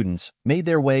 prospective students made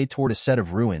their way toward a set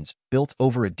of ruins built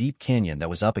over a deep canyon that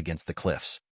was up against the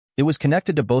cliffs. It was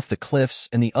connected to both the cliffs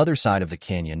and the other side of the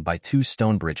canyon by 2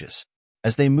 stone bridges.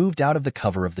 As they moved out of the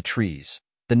cover of the trees,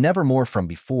 the Nevermore from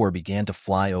before began to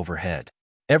fly overhead.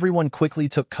 Everyone quickly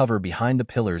took cover behind the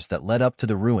pillars that led up to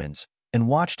the ruins and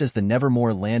watched as the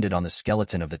Nevermore landed on the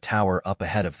skeleton of the tower up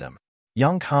ahead of them.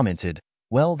 Yang commented,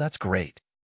 "Well, that's great."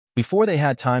 Before they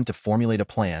had time to formulate a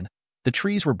plan, the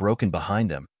trees were broken behind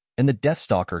them, and the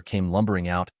Deathstalker came lumbering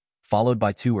out, followed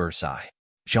by 2 Ursi.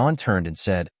 John turned and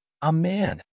said, "Ah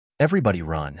man, everybody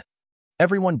run."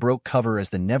 Everyone broke cover as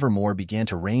the Nevermore began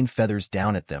to rain feathers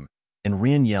down at them, and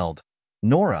Rian yelled,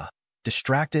 "Nora,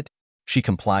 distract it." She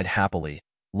complied happily,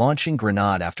 launching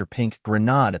grenade after pink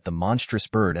grenade at the monstrous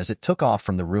bird as it took off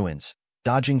from the ruins,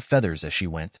 dodging feathers as she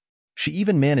went. She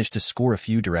even managed to score a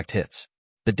few direct hits.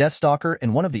 The Deathstalker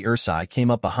and one of the Ursi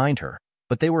came up behind her,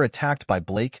 but they were attacked by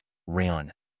Blake,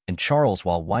 Rayon, and Charles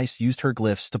while Weiss used her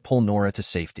glyphs to pull Nora to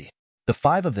safety. The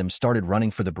 5 of them started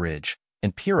running for the bridge,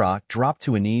 and Pyrrha dropped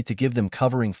to a knee to give them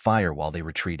covering fire while they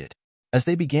retreated. As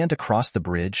they began to cross the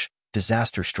bridge,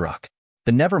 disaster struck.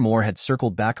 The Nevermore had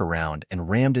circled back around and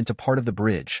rammed into part of the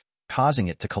bridge, causing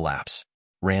it to collapse.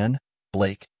 Ran,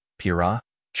 Blake, Pyrrha,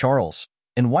 Charles,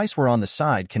 and Weiss were on the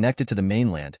side connected to the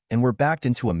mainland and were backed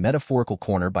into a metaphorical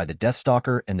corner by the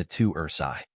Deathstalker and the 2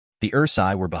 Ursi. The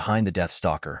Ursi were behind the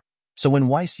Deathstalker, so when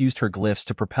Weiss used her glyphs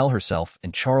to propel herself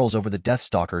and Charles over the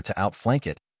Deathstalker to outflank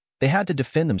it, they had to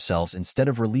defend themselves instead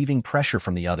of relieving pressure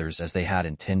from the others as they had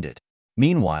intended.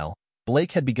 Meanwhile,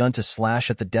 Blake had begun to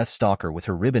slash at the Deathstalker with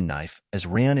her ribbon knife as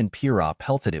Ran and Pyrrha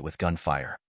pelted it with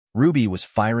gunfire. Ruby was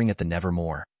firing at the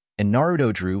Nevermore, and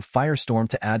Naruto drew Firestorm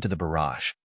to add to the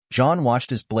barrage. John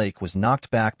watched as Blake was knocked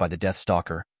back by the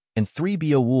Deathstalker, and 3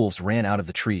 Beowulfs ran out of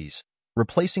the trees,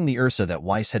 replacing the Ursa that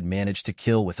Weiss had managed to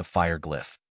kill with a fire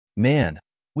glyph. "Man,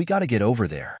 we gotta get over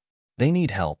there. They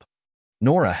need help."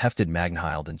 Nora hefted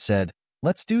Magnhild and said,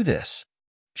 "Let's do this."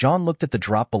 John looked at the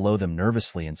drop below them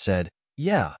nervously and said,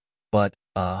 "Yeah, but,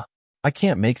 I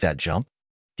can't make that jump."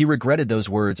 He regretted those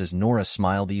words as Nora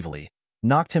smiled evilly,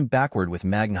 knocked him backward with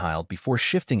Magnhild before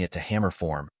shifting it to hammer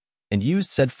form, and used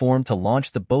said form to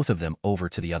launch the both of them over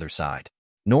to the other side.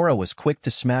 Nora was quick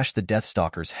to smash the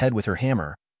Deathstalker's head with her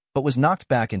hammer, but was knocked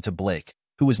back into Blake,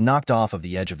 who was knocked off of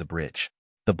the edge of the bridge.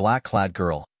 The black-clad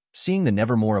girl, seeing the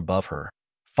Nevermore above her,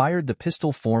 fired the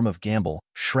pistol form of Gamble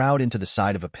shroud into the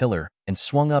side of a pillar and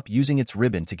swung up using its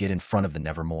ribbon to get in front of the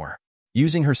Nevermore.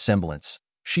 Using her semblance,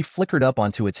 she flickered up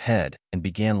onto its head and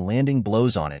began landing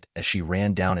blows on it as she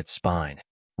ran down its spine.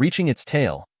 Reaching its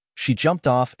tail, she jumped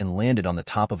off and landed on the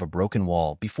top of a broken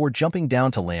wall before jumping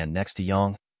down to land next to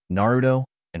Yang, Naruto,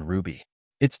 and Ruby.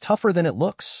 "It's tougher than it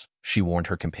looks," she warned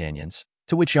her companions,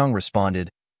 to which Yang responded,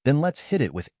 "Then let's hit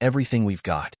it with everything we've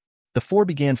got." The 4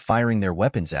 began firing their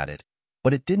weapons at it,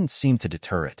 but it didn't seem to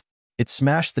deter it. It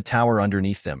smashed the tower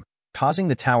underneath them, causing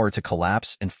the tower to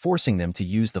collapse and forcing them to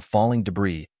use the falling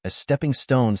debris as stepping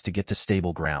stones to get to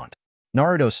stable ground.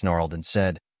 Naruto snarled and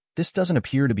said, "This doesn't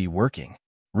appear to be working."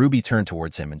 Ruby turned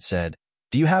towards him and said,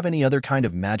 "Do you have any other kind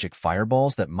of magic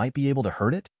fireballs that might be able to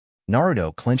hurt it?"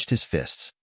 Naruto clenched his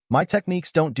fists. "My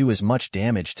techniques don't do as much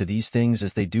damage to these things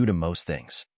as they do to most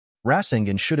things.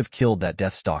 Rasengan should have killed that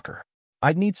Deathstalker.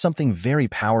 I'd need something very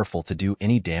powerful to do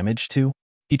any damage to."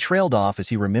 He trailed off as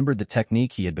he remembered the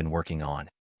technique he had been working on.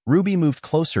 Ruby moved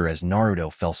closer as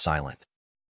Naruto fell silent.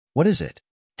 "What is it?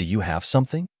 Do you have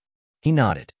something?" He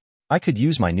nodded. "I could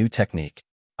use my new technique.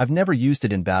 I've never used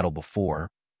it in battle before,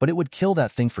 but it would kill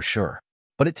that thing for sure.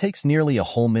 But it takes nearly a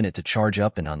whole minute to charge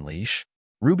up and unleash."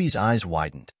 Ruby's eyes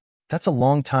widened. "That's a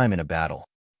long time in a battle.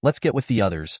 Let's get with the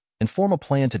others and form a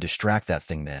plan to distract that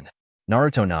thing then."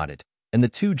 Naruto nodded, and the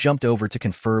two jumped over to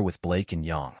confer with Blake and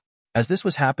Yang. As this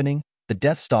was happening, the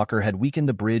Deathstalker had weakened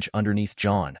the bridge underneath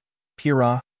John,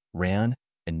 Pyrrha, Ran,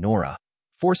 and Nora,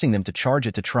 forcing them to charge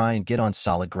it to try and get on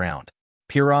solid ground.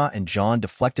 Pyrrha and John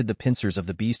deflected the pincers of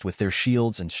the beast with their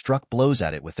shields and struck blows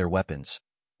at it with their weapons,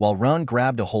 while Ran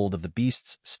grabbed a hold of the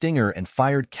beast's stinger and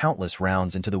fired countless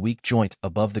rounds into the weak joint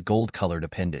above the gold-colored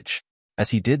appendage.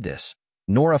 As he did this,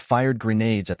 Nora fired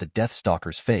grenades at the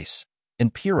Deathstalker's face,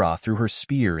 and Pyrrha threw her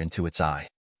spear into its eye.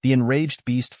 The enraged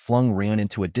beast flung Ran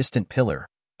into a distant pillar,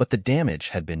 but the damage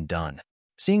had been done.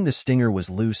 Seeing the stinger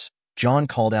was loose, John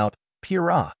called out,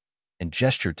 "Pyrrha," and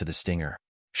gestured to the stinger.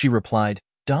 She replied,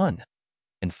 "Done,"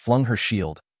 and flung her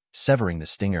shield, severing the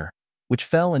stinger, which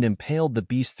fell and impaled the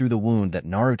beast through the wound that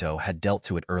Naruto had dealt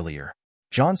to it earlier.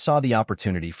 John saw the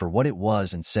opportunity for what it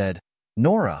was and said,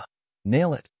 "Nora,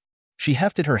 nail it." She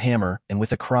hefted her hammer and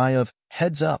with a cry of,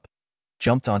 "Heads up,"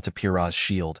 jumped onto Pyrrha's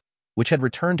shield, which had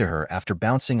returned to her after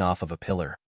bouncing off of a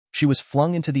pillar. She was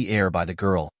flung into the air by the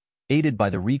girl, aided by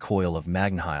the recoil of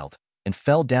Magnhild, and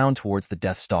fell down towards the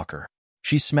Deathstalker.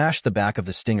 She smashed the back of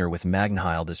the stinger with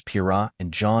Magnhild as Pyrrha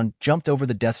and John jumped over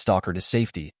the Deathstalker to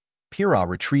safety, Pyrrha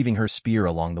retrieving her spear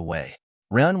along the way.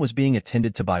 Ran was being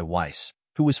attended to by Weiss,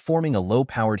 who was forming a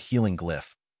low-powered healing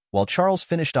glyph, while Charles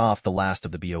finished off the last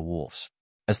of the Beowulfs.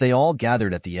 As they all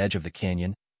gathered at the edge of the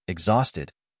canyon,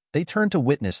 exhausted, they turned to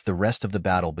witness the rest of the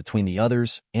battle between the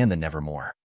others and the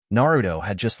Nevermore. Naruto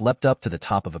had just leapt up to the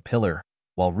top of a pillar,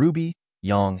 while Ruby,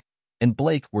 Yang, and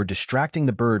Blake were distracting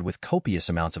the bird with copious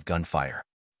amounts of gunfire.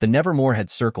 The Nevermore had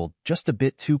circled just a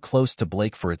bit too close to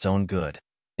Blake for its own good,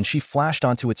 and she flashed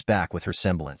onto its back with her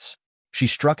semblance. She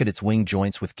struck at its wing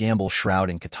joints with Gamble Shroud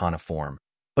in katana form,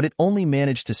 but it only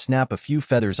managed to snap a few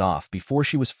feathers off before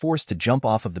she was forced to jump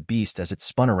off of the beast as it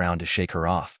spun around to shake her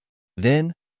off.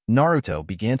 Then, Naruto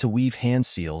began to weave hand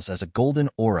seals as a golden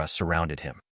aura surrounded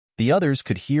him. The others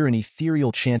could hear an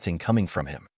ethereal chanting coming from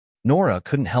him. Nora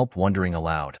couldn't help wondering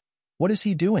aloud, "What is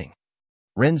he doing?"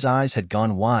 Ren's eyes had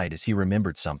gone wide as he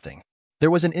remembered something.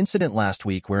 There was an incident last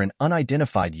week where an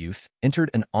unidentified youth entered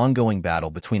an ongoing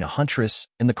battle between a huntress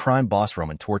and the crime boss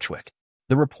Roman Torchwick.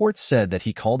 The reports said that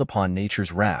he called upon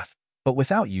nature's wrath, but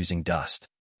without using dust.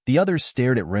 The others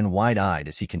stared at Ren wide-eyed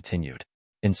as he continued.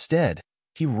 Instead,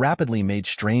 he rapidly made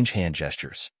strange hand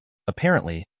gestures.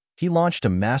 Apparently, he launched a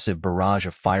massive barrage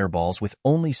of fireballs with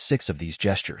only 6 of these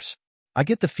gestures. I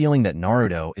get the feeling that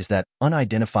Naruto is that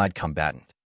unidentified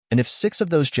combatant, and if 6 of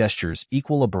those gestures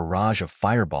equal a barrage of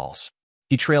fireballs.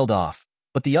 He trailed off,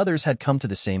 but the others had come to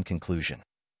the same conclusion.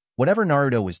 Whatever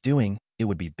Naruto was doing, it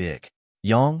would be big.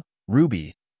 Yang,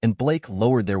 Ruby, and Blake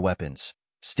lowered their weapons,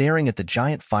 staring at the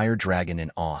giant fire dragon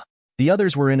in awe. The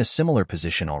others were in a similar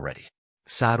position already.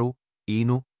 Saru,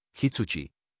 Inu,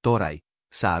 Hitsuchi, Torai,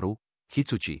 Saru,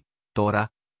 Hitsuchi, Tora,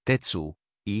 Tetsu,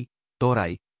 I,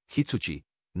 Torai, Hitsuchi,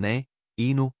 Ne,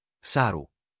 Inu, Saru.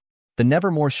 The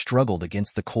Nevermore struggled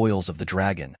against the coils of the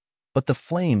dragon, but the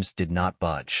flames did not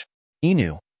budge.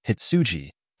 Inu, Hitsuji,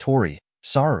 Tori,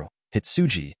 Saru,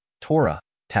 Hitsuji, Tora,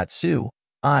 Tatsu,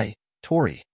 I,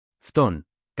 Tori. Phton,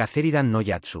 Katheridan no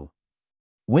Yatsu.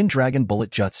 Wind Dragon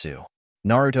Bullet Jutsu.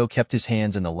 Naruto kept his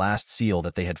hands in the last seal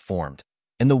that they had formed,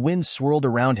 and the wind swirled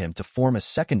around him to form a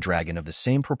second dragon of the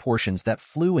same proportions that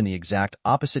flew in the exact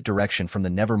opposite direction from the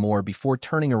Nevermore before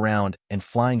turning around and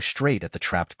flying straight at the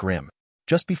trapped Grimm.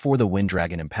 Just before the wind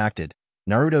dragon impacted,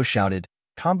 Naruto shouted,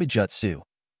 "Kombi Jutsu,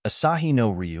 Asahi no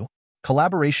Ryu,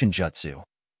 Collaboration Jutsu,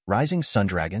 Rising Sun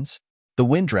Dragons." The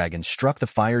wind dragon struck the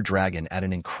fire dragon at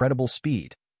an incredible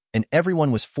speed, and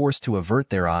everyone was forced to avert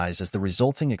their eyes as the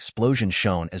resulting explosion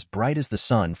shone as bright as the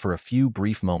sun for a few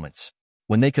brief moments.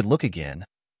 When they could look again,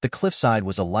 the cliffside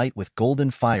was alight with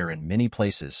golden fire in many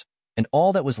places, and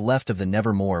all that was left of the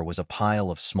Nevermore was a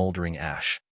pile of smoldering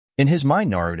ash. In his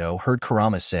mind, Naruto heard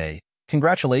Kurama say,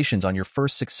 Congratulations on your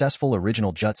first successful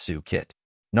original jutsu, Kit.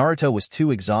 Naruto was too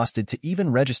exhausted to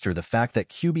even register the fact that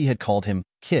Kyūbi had called him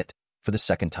Kit for the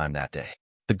second time that day.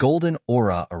 The golden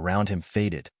aura around him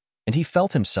faded, and he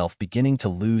felt himself beginning to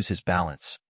lose his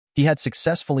balance. He had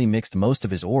successfully mixed most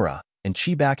of his aura and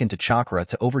chi back into chakra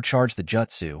to overcharge the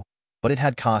jutsu, but it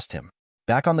had cost him.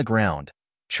 Back on the ground,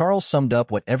 Charles summed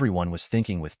up what everyone was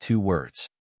thinking with 2 words.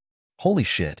 Holy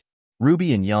shit.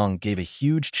 Ruby and Young gave a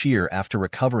huge cheer after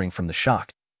recovering from the shock,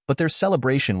 but their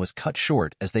celebration was cut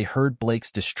short as they heard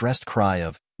Blake's distressed cry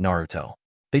of Naruto.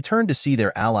 They turned to see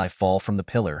their ally fall from the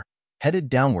pillar, headed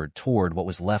downward toward what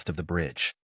was left of the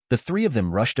bridge. The 3 of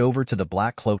them rushed over to the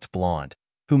black-cloaked blonde,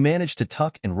 who managed to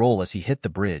tuck and roll as he hit the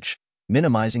bridge,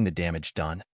 minimizing the damage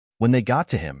done. When they got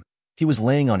to him, he was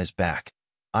laying on his back,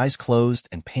 eyes closed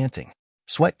and panting.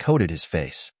 Sweat coated his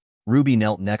face. Ruby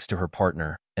knelt next to her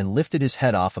partner and lifted his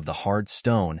head off of the hard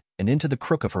stone and into the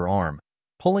crook of her arm,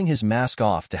 pulling his mask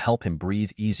off to help him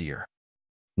breathe easier.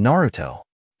 Naruto,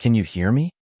 can you hear me?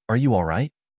 Are you all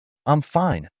right? I'm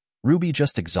fine. Ruby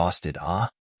just exhausted,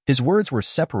 His words were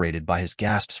separated by his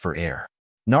gasps for air.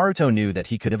 Naruto knew that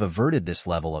he could have averted this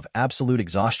level of absolute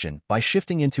exhaustion by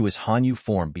shifting into his Hanyu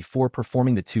form before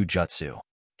performing the 2 jutsu.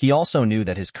 He also knew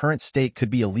that his current state could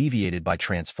be alleviated by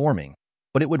transforming,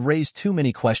 but it would raise too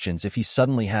many questions if he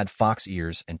suddenly had fox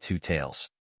ears and 2 tails.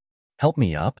 Help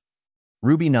me up?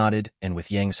 Ruby nodded and, with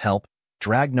Yang's help,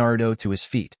 dragged Naruto to his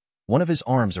feet, one of his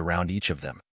arms around each of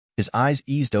them. His eyes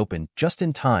eased open just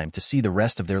in time to see the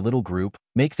rest of their little group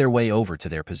make their way over to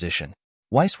their position.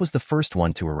 Weiss was the first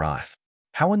one to arrive.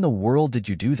 How in the world did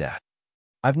you do that?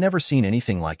 I've never seen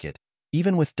anything like it,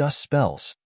 even with dust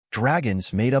spells.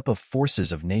 Dragons made up of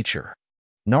forces of nature.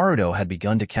 Naruto had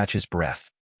begun to catch his breath.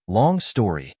 Long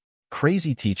story.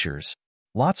 Crazy teachers.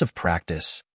 Lots of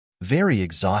practice. Very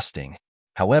exhausting.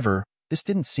 However, this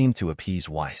didn't seem to appease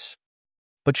Weiss.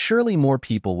 But surely more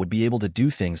people would be able to do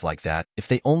things like that if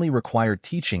they only required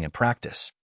teaching and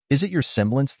practice. Is it your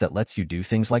semblance that lets you do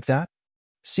things like that?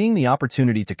 Seeing the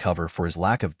opportunity to cover for his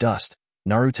lack of dust,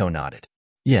 Naruto nodded.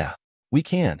 Yeah, we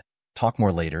can. Talk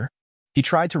more later. He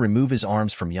tried to remove his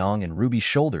arms from Yang and Ruby's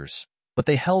shoulders, but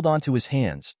they held onto his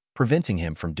hands, preventing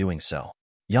him from doing so.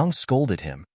 Yang scolded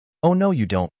him. Oh no you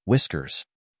don't, Whiskers.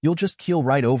 You'll just keel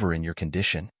right over in your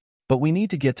condition. But we need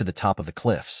to get to the top of the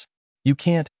cliffs. You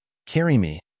can't carry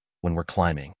me when we're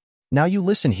climbing. Now you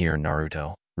listen here,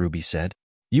 Naruto, Ruby said.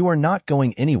 You are not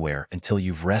going anywhere until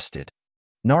you've rested.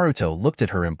 Naruto looked at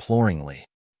her imploringly.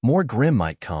 More Grimm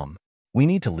might come. We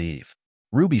need to leave.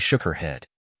 Ruby shook her head.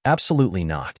 Absolutely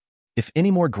not. If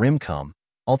any more Grimm come,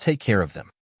 I'll take care of them.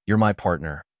 You're my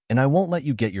partner, and I won't let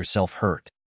you get yourself hurt.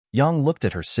 Yang looked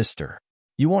at her sister.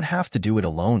 You won't have to do it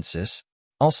alone, sis.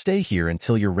 I'll stay here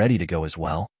until you're ready to go as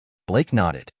well. Blake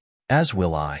nodded. As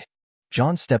will I.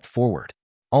 John stepped forward.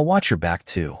 I'll watch your back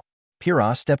too.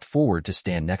 Pyrrha stepped forward to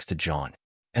stand next to John.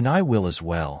 And I will as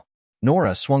well.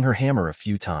 Nora swung her hammer a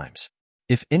few times.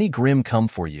 If any Grimm come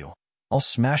for you, I'll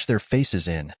smash their faces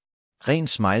in. Ren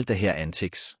smilte her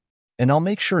antics. And I'll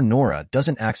make sure Nora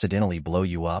doesn't accidentally blow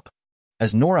you up.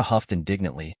 As Nora huffed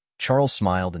indignantly, Charles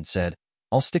smiled and said,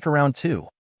 I'll stick around too.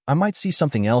 I might see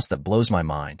something else that blows my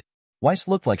mind. Weiss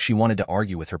looked like she wanted to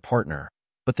argue with her partner,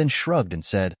 but then shrugged and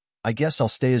said, I guess I'll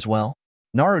stay as well.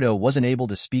 Naruto wasn't able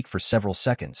to speak for several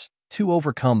seconds, too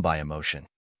overcome by emotion.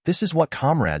 This is what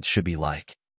comrades should be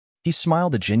like. He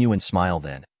smiled a genuine smile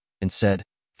then, and said,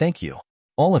 Thank you,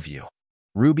 all of you.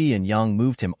 Ruby and Yang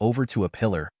moved him over to a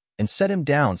pillar and set him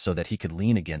down so that he could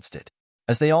lean against it.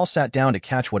 As they all sat down to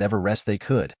catch whatever rest they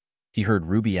could, he heard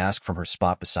Ruby ask from her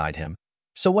spot beside him,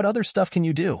 So what other stuff can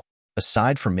you do,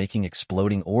 aside from making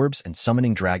exploding orbs and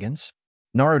summoning dragons?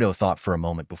 Naruto thought for a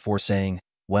moment before saying,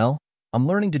 Well, I'm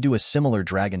learning to do a similar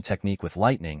dragon technique with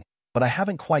lightning, but I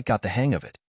haven't quite got the hang of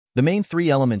it. The main 3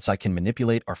 elements I can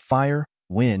manipulate are fire,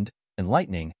 wind, and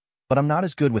lightning, but I'm not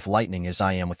as good with lightning as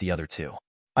I am with the other 2.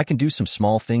 I can do some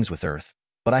small things with earth,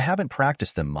 but I haven't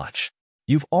practiced them much.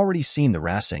 You've already seen the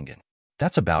Rasengan.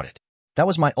 That's about it. That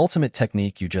was my ultimate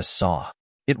technique you just saw.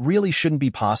 It really shouldn't be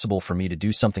possible for me to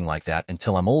do something like that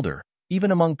until I'm older,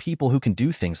 even among people who can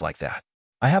do things like that.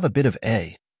 I have a bit of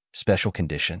a special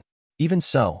condition. Even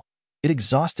so, it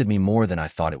exhausted me more than I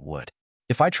thought it would.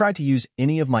 If I tried to use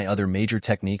any of my other major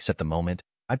techniques at the moment,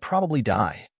 I'd probably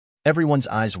die. Everyone's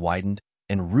eyes widened,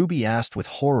 and Ruby asked with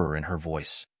horror in her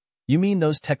voice, You mean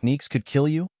those techniques could kill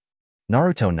you?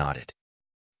 Naruto nodded.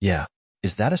 Yeah,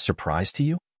 is that a surprise to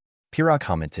you? Pyrrha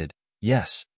commented,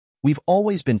 Yes. We've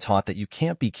always been taught that you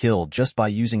can't be killed just by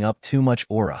using up too much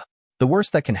aura. The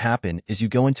worst that can happen is you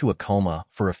go into a coma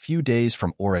for a few days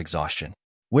from aura exhaustion.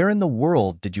 Where in the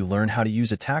world did you learn how to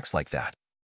use attacks like that?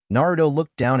 Naruto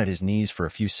looked down at his knees for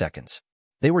a few seconds.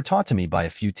 They were taught to me by a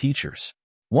few teachers.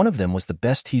 One of them was the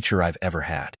best teacher I've ever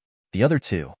had. The other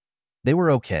two, they were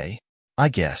okay, I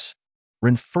guess.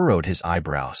 Rin furrowed his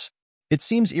eyebrows. It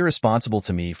seems irresponsible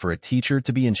to me for a teacher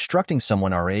to be instructing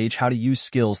someone our age how to use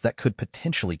skills that could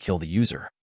potentially kill the user.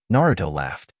 Naruto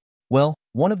laughed. Well,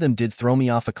 one of them did throw me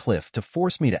off a cliff to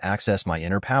force me to access my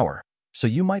inner power, so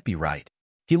you might be right.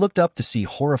 He looked up to see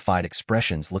horrified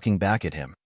expressions looking back at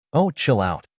him. Oh, chill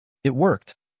out. It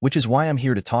worked, which is why I'm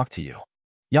here to talk to you.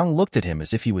 Yang looked at him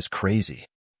as if he was crazy.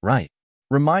 Right.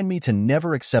 Remind me to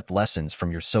never accept lessons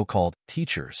from your so-called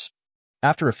teachers.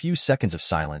 After a few seconds of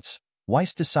silence,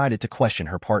 Weiss decided to question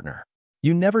her partner.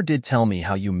 You never did tell me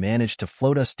how you managed to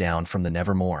float us down from the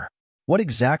Nevermore. What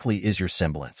exactly is your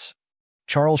semblance?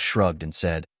 Charles shrugged and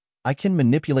said, I can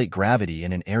manipulate gravity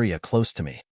in an area close to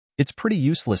me. It's pretty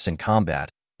useless in combat,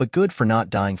 but good for not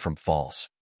dying from falls.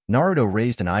 Naruto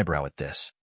raised an eyebrow at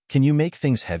this. Can you make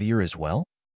things heavier as well?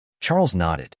 Charles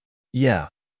nodded. Yeah,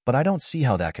 but I don't see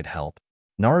how that could help.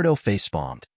 Naruto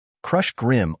facepalmed. Crush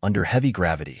Grimm under heavy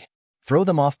gravity. Throw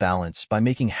them off balance by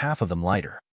making half of them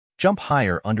lighter. Jump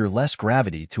higher under less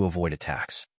gravity to avoid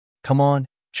attacks. Come on,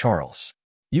 Charles.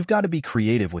 You've got to be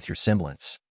creative with your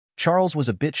semblance. Charles was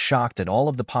a bit shocked at all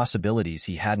of the possibilities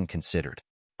he hadn't considered.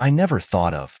 I never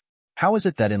thought of. How is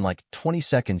it that in like 20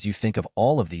 seconds you think of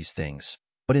all of these things,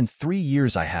 but in 3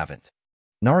 years I haven't?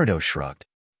 Naruto shrugged.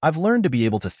 I've learned to be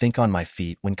able to think on my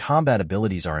feet when combat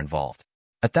abilities are involved.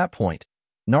 At that point,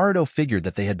 Naruto figured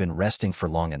that they had been resting for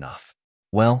long enough.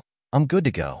 Well, I'm good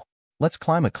to go. Let's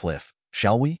climb a cliff,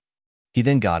 shall we? He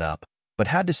then got up, but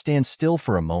had to stand still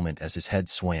for a moment as his head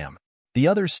swam. The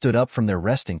others stood up from their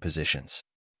resting positions.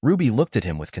 Ruby looked at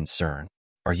him with concern.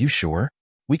 Are you sure?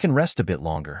 We can rest a bit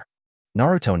longer.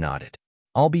 Naruto nodded.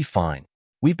 I'll be fine.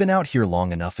 We've been out here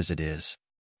long enough as it is.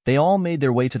 They all made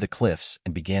their way to the cliffs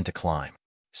and began to climb.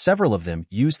 Several of them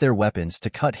used their weapons to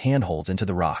cut handholds into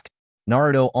the rock.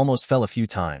 Naruto almost fell a few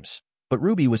times, but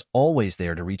Ruby was always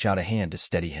there to reach out a hand to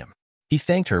steady him. He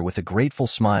thanked her with a grateful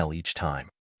smile each time.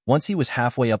 Once he was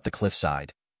halfway up the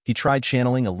cliffside, he tried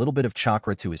channeling a little bit of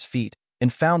chakra to his feet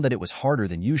and found that it was harder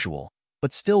than usual,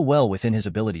 but still well within his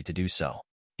ability to do so.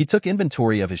 He took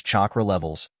inventory of his chakra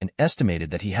levels and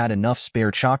estimated that he had enough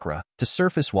spare chakra to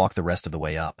surface walk the rest of the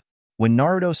way up. When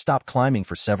Naruto stopped climbing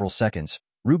for several seconds,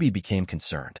 Ruby became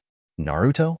concerned.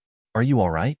 Naruto? Are you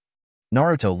alright?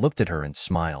 Naruto looked at her and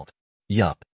smiled.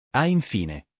 Yup. I'm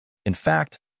fine. In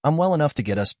fact, I'm well enough to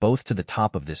get us both to the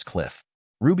top of this cliff.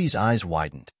 Ruby's eyes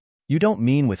widened. You don't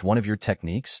mean with one of your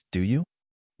techniques, do you?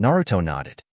 Naruto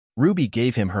nodded. Ruby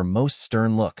gave him her most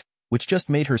stern look, which just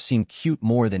made her seem cute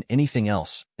more than anything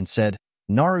else, and said,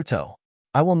 Naruto,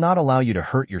 I will not allow you to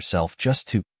hurt yourself just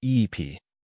to EEP.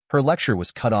 Her lecture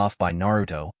was cut off by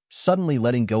Naruto, suddenly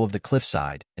letting go of the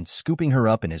cliffside and scooping her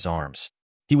up in his arms.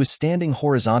 He was standing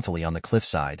horizontally on the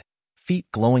cliffside, feet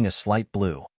glowing a slight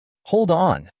blue. Hold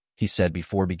on, he said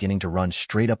before beginning to run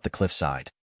straight up the cliffside.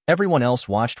 Everyone else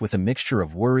watched with a mixture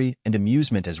of worry and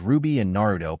amusement as Ruby and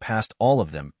Naruto passed all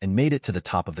of them and made it to the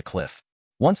top of the cliff.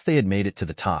 Once they had made it to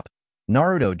the top,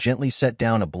 Naruto gently set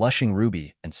down a blushing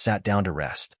Ruby and sat down to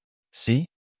rest. See?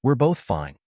 We're both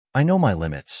fine. I know my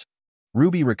limits.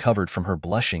 Ruby recovered from her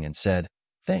blushing and said,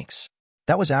 Thanks.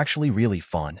 That was actually really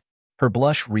fun. Her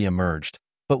blush re-emerged,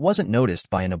 but wasn't noticed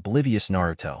by an oblivious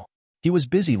Naruto. He was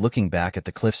busy looking back at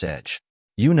the cliff's edge.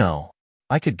 You know,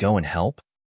 I could go and help.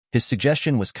 His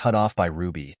suggestion was cut off by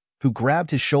Ruby, who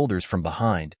grabbed his shoulders from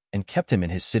behind and kept him in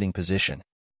his sitting position.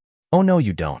 Oh no,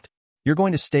 you don't. You're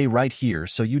going to stay right here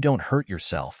so you don't hurt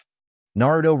yourself.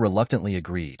 Naruto reluctantly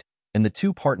agreed, and the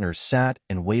two partners sat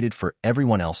and waited for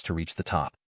everyone else to reach the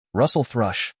top. Russell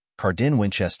Thrush, Cardin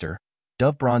Winchester,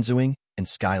 Dove Bronzewing, and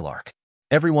Skylark.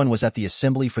 Everyone was at the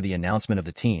assembly for the announcement of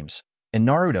the teams, and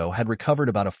Naruto had recovered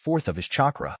about a fourth of his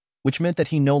chakra, which meant that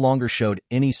he no longer showed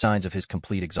any signs of his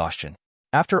complete exhaustion.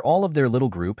 After all of their little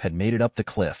group had made it up the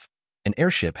cliff, an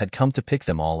airship had come to pick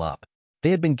them all up.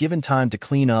 They had been given time to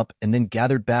clean up and then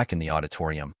gathered back in the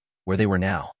auditorium, where they were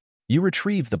now. You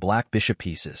retrieved the Black Bishop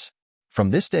pieces.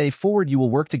 From this day forward you will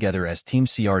work together as Team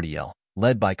CRDL,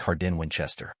 led by Cardin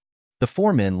Winchester. The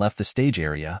four men left the stage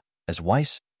area, as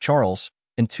Weiss, Charles,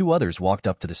 and two others walked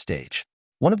up to the stage.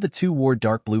 One of the two wore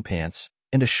dark blue pants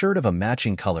and a shirt of a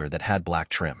matching color that had black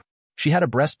trim. She had a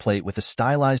breastplate with a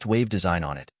stylized wave design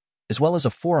on it, as well as a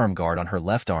forearm guard on her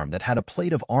left arm that had a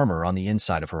plate of armor on the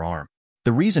inside of her arm.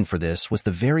 The reason for this was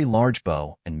the very large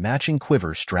bow and matching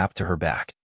quiver strapped to her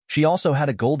back. She also had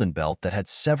a golden belt that had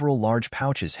several large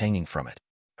pouches hanging from it.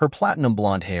 Her platinum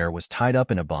blonde hair was tied up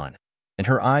in a bun, and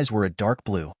her eyes were a dark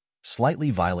blue,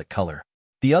 slightly violet color.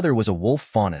 The other was a wolf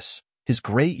faunus, his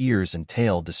gray ears and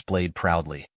tail displayed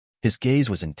proudly. His gaze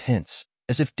was intense,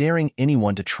 as if daring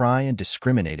anyone to try and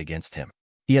discriminate against him.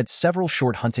 He had several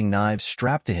short hunting knives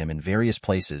strapped to him in various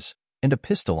places, and a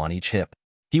pistol on each hip.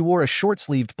 He wore a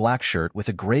short-sleeved black shirt with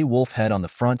a gray wolf head on the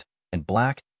front, and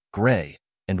black, gray,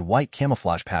 and white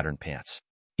camouflage pattern pants.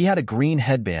 He had a green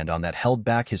headband on that held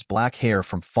back his black hair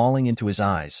from falling into his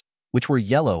eyes, which were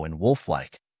yellow and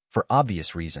wolf-like, for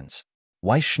obvious reasons.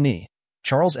 Weiss Schnee,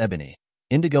 Charles Ebony,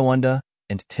 Indigo Unda,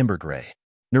 and Timber Gray.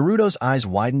 Naruto's eyes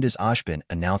widened as Ashbin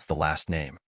announced the last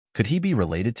name. Could he be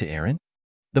related to Eren?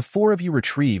 The four of you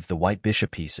retrieve the white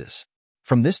bishop pieces.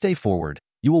 From this day forward,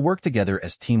 you will work together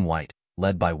as Team White,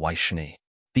 led by Weiss Schnee.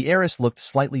 The heiress looked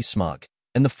slightly smug,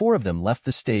 and the four of them left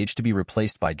the stage to be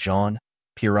replaced by John,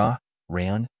 Pyrrha,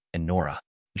 Ran, and Nora.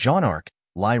 Jean Arc,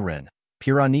 Lyren,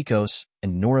 Pyrrha Nikos,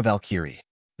 and Nora Valkyrie.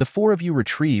 The four of you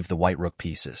retrieve the white rook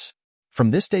pieces.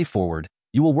 From this day forward,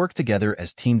 you will work together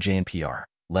as Team JNPR,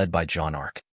 led by John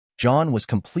Arc. John was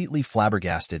completely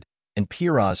flabbergasted, and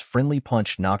Pyrrha's friendly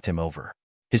punch knocked him over.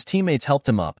 His teammates helped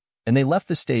him up, and they left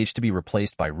the stage to be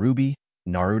replaced by Ruby,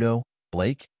 Naruto,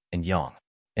 Blake, and Yang.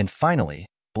 And finally,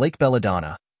 Blake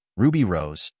Belladonna, Ruby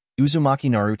Rose, Uzumaki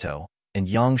Naruto, and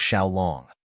Yang Xiaolong.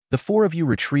 The four of you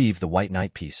retrieve the white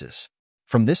knight pieces.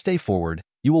 From this day forward,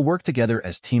 you will work together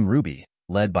as Team Ruby,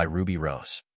 led by Ruby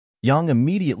Rose. Yang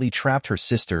immediately trapped her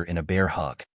sister in a bear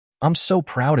hug. I'm so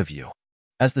proud of you.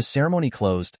 As the ceremony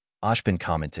closed, Ashbin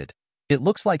commented, "It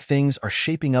looks like things are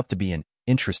shaping up to be an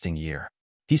interesting year."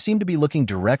 He seemed to be looking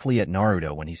directly at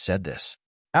Naruto when he said this.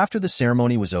 After the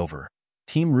ceremony was over,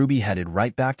 Team Ruby headed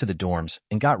right back to the dorms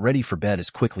and got ready for bed as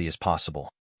quickly as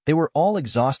possible. They were all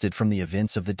exhausted from the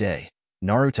events of the day,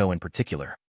 Naruto in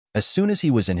particular. As soon as he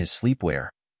was in his sleepwear,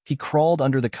 he crawled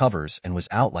under the covers and was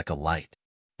out like a light.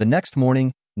 The next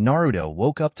morning, Naruto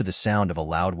woke up to the sound of a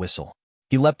loud whistle.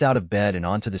 He leapt out of bed and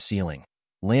onto the ceiling,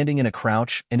 landing in a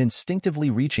crouch and instinctively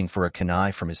reaching for a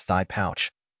kunai from his thigh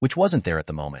pouch, which wasn't there at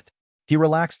the moment. He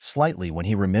relaxed slightly when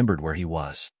he remembered where he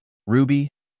was. Ruby,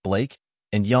 Blake,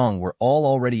 and Yang were all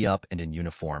already up and in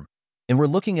uniform, and were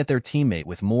looking at their teammate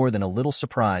with more than a little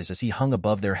surprise as he hung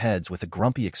above their heads with a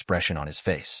grumpy expression on his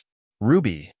face.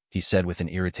 "Ruby," he said with an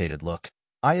irritated look,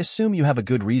 "I assume you have a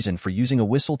good reason for using a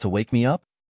whistle to wake me up?"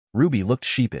 Ruby looked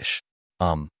sheepish.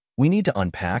 We need to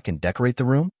unpack and decorate the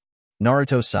room?"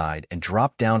 Naruto sighed and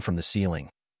dropped down from the ceiling,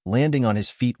 landing on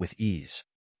his feet with ease.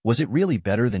 "Was it really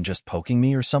better than just poking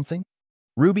me or something?"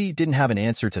 Ruby didn't have an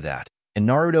answer to that, and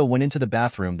Naruto went into the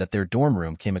bathroom that their dorm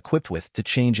room came equipped with to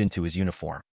change into his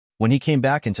uniform. When he came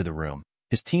back into the room,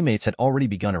 his teammates had already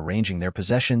begun arranging their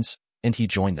possessions, and he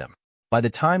joined them. By the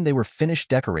time they were finished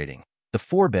decorating, the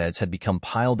four beds had become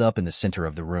piled up in the center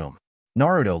of the room.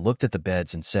 Naruto looked at the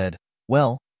beds and said,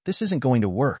 "Well, this isn't going to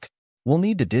work. We'll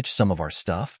need to ditch some of our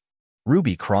stuff."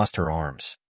 Ruby crossed her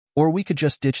arms. "Or we could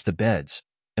just ditch the beds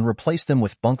and replace them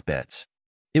with bunk beds.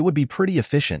 It would be pretty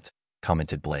efficient,"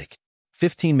 commented Blake.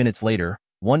 15 minutes later,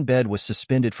 one bed was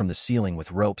suspended from the ceiling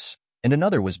with ropes, and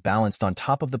another was balanced on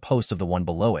top of the post of the one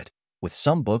below it, with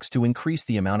some books to increase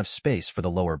the amount of space for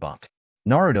the lower bunk.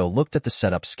 Naruto looked at the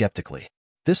setup skeptically.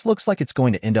 "This looks like it's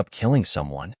going to end up killing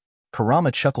someone."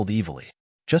 Kurama chuckled evilly.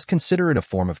 "Just consider it a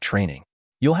form of training.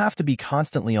 You'll have to be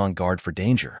constantly on guard for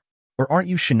danger. Or aren't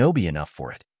you shinobi enough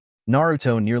for it?"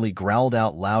 Naruto nearly growled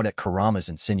out loud at Kurama's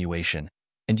insinuation,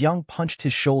 and Yang punched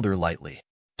his shoulder lightly.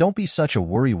 "Don't be such a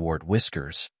worrywart,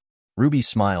 Whiskers." Ruby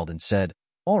smiled and said,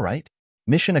 "All right.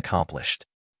 Mission accomplished.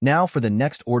 Now for the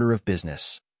next order of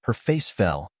business." Her face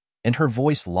fell, and her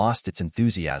voice lost its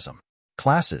enthusiasm.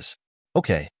 "Classes.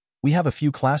 Okay, we have a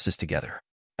few classes together.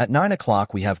 At 9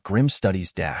 o'clock we have Grimm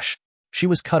Studies Dash." She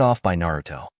was cut off by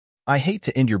Naruto. "I hate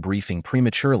to end your briefing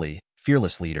prematurely,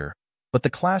 fearless leader, but the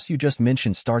class you just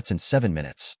mentioned starts in 7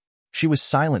 minutes. She was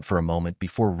silent for a moment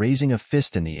before raising a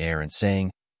fist in the air and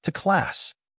saying, "To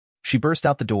class." She burst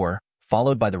out the door,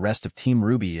 followed by the rest of Team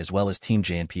Ruby as well as Team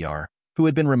JNPR, who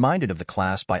had been reminded of the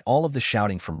class by all of the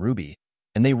shouting from Ruby,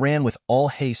 and they ran with all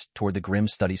haste toward the Grimm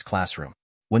Studies classroom.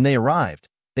 When they arrived,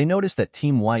 they noticed that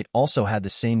Team White also had the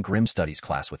same Grimm Studies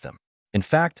class with them. In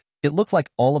fact, it looked like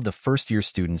all of the first-year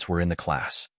students were in the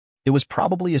class. It was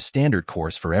probably a standard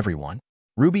course for everyone.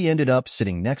 Ruby ended up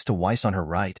sitting next to Weiss on her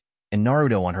right, and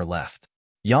Naruto on her left.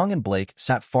 Yang and Blake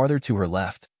sat farther to her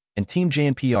left, and Team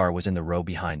JNPR was in the row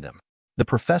behind them. The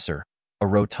professor, a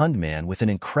rotund man with an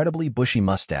incredibly bushy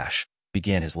mustache,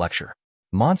 began his lecture.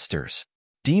 "Monsters,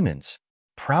 demons,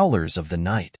 prowlers of the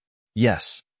night.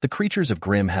 Yes, the creatures of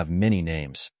Grimm have many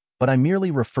names, but I merely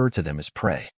refer to them as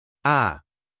prey." Ah!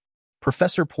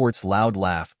 Professor Port's loud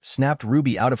laugh snapped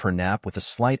Ruby out of her nap with a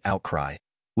slight outcry,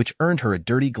 which earned her a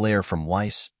dirty glare from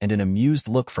Weiss and an amused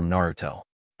look from Naruto.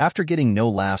 After getting no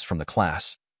laughs from the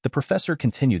class, the professor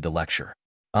continued the lecture.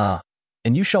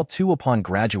 And you shall too upon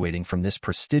graduating from this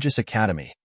prestigious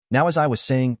academy. Now, as I was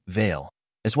saying, Vale,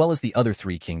 as well as the other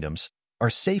 3 kingdoms, are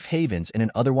safe havens in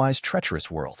an otherwise treacherous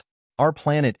world. Our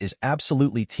planet is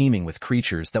absolutely teeming with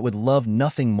creatures that would love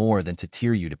nothing more than to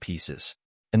tear you to pieces.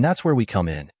 And that's where we come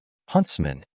in.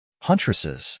 Huntsmen,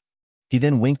 huntresses. He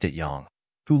then winked at Yang,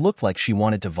 who looked like she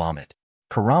wanted to vomit.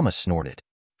 Kurama snorted.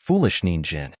 Foolish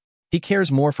ninjin. He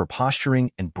cares more for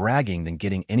posturing and bragging than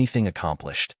getting anything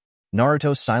accomplished.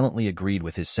 Naruto silently agreed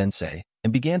with his sensei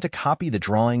and began to copy the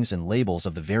drawings and labels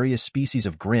of the various species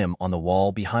of Grimm on the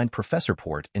wall behind Professor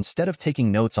Port instead of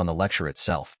taking notes on the lecture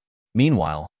itself.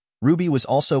 Meanwhile, Ruby was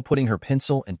also putting her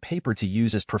pencil and paper to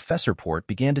use as Professor Port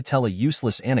began to tell a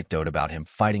useless anecdote about him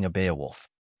fighting a Beowulf.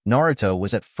 Naruto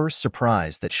was at first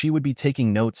surprised that she would be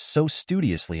taking notes so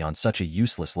studiously on such a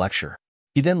useless lecture.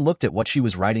 He then looked at what she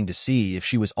was writing to see if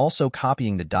she was also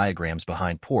copying the diagrams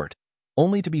behind Port,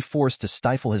 only to be forced to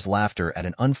stifle his laughter at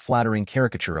an unflattering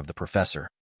caricature of the professor.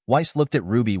 Weiss looked at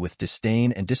Ruby with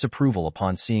disdain and disapproval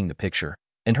upon seeing the picture,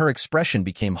 and her expression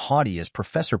became haughty as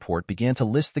Professor Port began to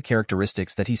list the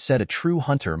characteristics that he said a true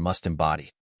hunter must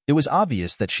embody. It was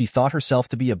obvious that she thought herself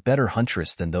to be a better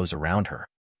huntress than those around her.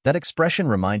 That expression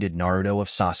reminded Naruto of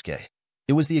Sasuke.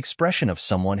 It was the expression of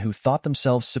someone who thought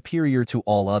themselves superior to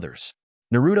all others.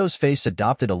 Naruto's face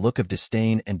adopted a look of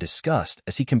disdain and disgust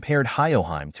as he compared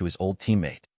Hyoheim to his old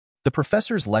teammate. The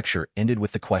professor's lecture ended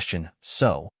with the question,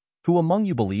 "So, who among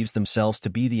you believes themselves to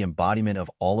be the embodiment of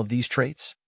all of these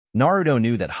traits?" Naruto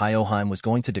knew that Hyoheim was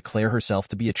going to declare herself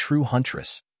to be a true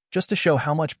huntress, just to show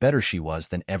how much better she was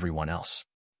than everyone else.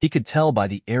 He could tell by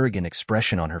the arrogant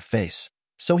expression on her face,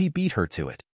 so he beat her to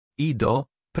it. Ido,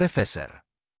 Professor.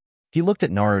 He looked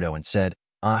at Naruto and said,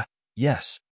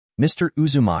 yes, Mr.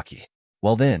 Uzumaki.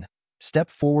 Well then,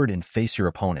 step forward and face your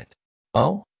opponent.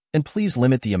 Oh, and please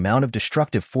limit the amount of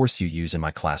destructive force you use in my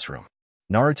classroom.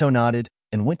 Naruto nodded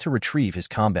and went to retrieve his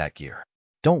combat gear.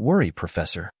 Don't worry,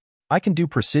 Professor. I can do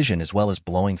precision as well as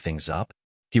blowing things up.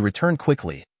 He returned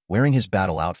quickly, wearing his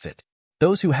battle outfit.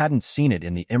 Those who hadn't seen it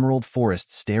in the Emerald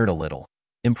Forest stared a little,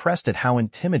 impressed at how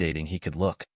intimidating he could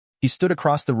look. He stood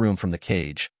across the room from the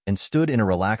cage and stood in a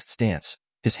relaxed stance,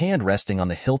 his hand resting on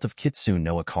the hilt of Kitsune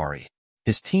no Akari.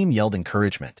 His team yelled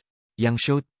encouragement. Yang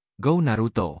shoot, go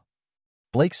Naruto.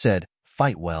 Blake said,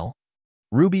 fight well.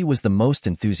 Ruby was the most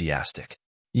enthusiastic.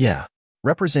 Yeah,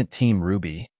 represent Team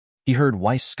Ruby. He heard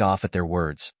Weiss scoff at their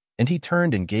words, and he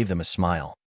turned and gave them a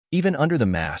smile. Even under the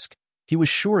mask, he was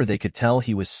sure they could tell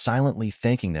he was silently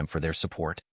thanking them for their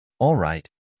support. All right,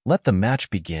 let the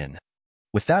match begin.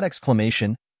 With that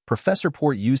exclamation, Professor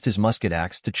Port used his musket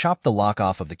axe to chop the lock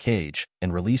off of the cage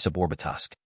and release a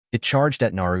Borbatusk. It charged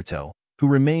at Naruto, who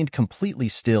remained completely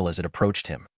still as it approached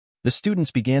him. The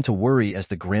students began to worry as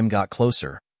the Grimm got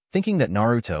closer, thinking that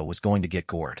Naruto was going to get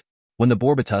gored. When the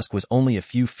Borbatusk was only a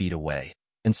few feet away,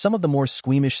 and some of the more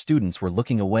squeamish students were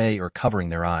looking away or covering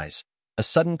their eyes, a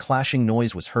sudden clashing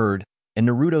noise was heard, and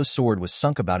Naruto's sword was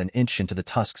sunk about an inch into the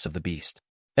tusks of the beast.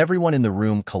 Everyone in the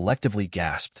room collectively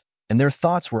gasped, and their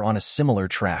thoughts were on a similar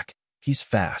track. He's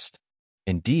fast.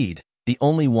 Indeed, the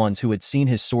only ones who had seen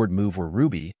his sword move were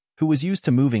Ruby, who was used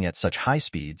to moving at such high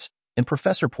speeds, and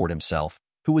Professor Port himself,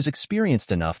 who was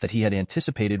experienced enough that he had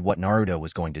anticipated what Naruto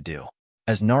was going to do.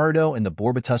 As Naruto and the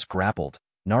Borbatusk grappled,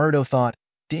 Naruto thought,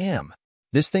 damn,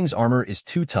 this thing's armor is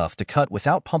too tough to cut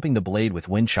without pumping the blade with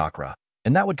wind chakra,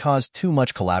 and that would cause too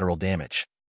much collateral damage.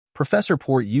 Professor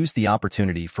Port used the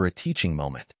opportunity for a teaching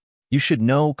moment. You should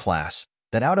know, class,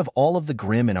 that out of all of the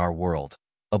Grimm in our world,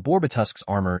 a Borbatusk's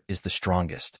armor is the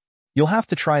strongest. You'll have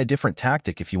to try a different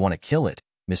tactic if you want to kill it,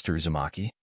 Mr. Uzumaki.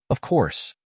 Of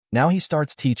course. Now he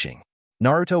starts teaching.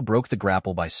 Naruto broke the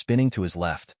grapple by spinning to his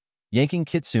left, yanking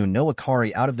Kitsune no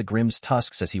Akari out of the Grimm's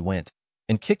tusks as he went,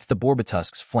 and kicked the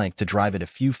Borbatusk's flank to drive it a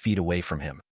few feet away from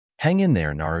him. Hang in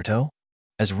there, Naruto.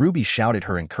 As Ruby shouted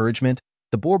her encouragement,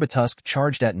 the Borbatusk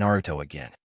charged at Naruto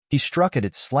again. He struck at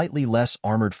its slightly less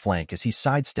armored flank as he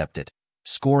sidestepped it,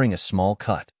 scoring a small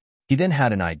cut. He then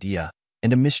had an idea,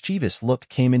 and a mischievous look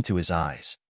came into his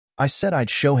eyes. I said I'd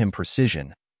show him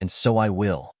precision, and so I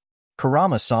will.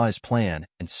 Kurama saw his plan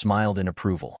and smiled in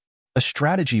approval. A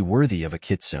strategy worthy of a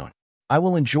Kitsune. I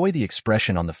will enjoy the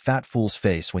expression on the fat fool's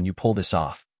face when you pull this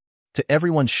off. To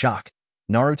everyone's shock,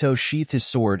 Naruto sheathed his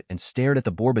sword and stared at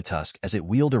the Borbatusk as it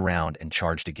wheeled around and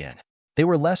charged again. They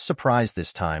were less surprised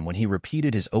this time when he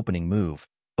repeated his opening move,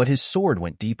 but his sword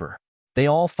went deeper. They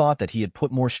all thought that he had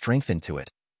put more strength into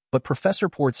it, but Professor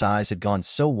Port's eyes had gone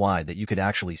so wide that you could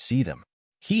actually see them.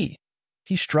 He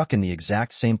struck in the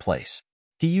exact same place.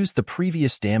 He used the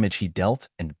previous damage he dealt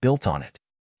and built on it.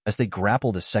 As they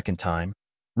grappled a second time,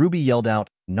 Ruby yelled out,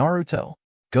 Naruto,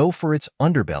 go for its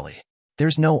underbelly.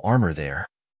 There's no armor there.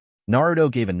 Naruto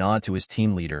gave a nod to his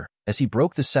team leader as he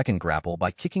broke the second grapple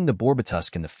by kicking the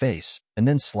Borbatusk in the face and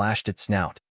then slashed its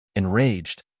snout.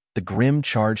 Enraged, the Grimm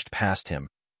charged past him,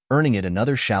 earning it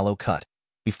another shallow cut,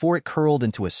 before it curled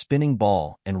into a spinning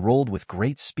ball and rolled with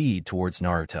great speed towards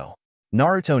Naruto.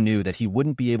 Naruto knew that he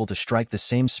wouldn't be able to strike the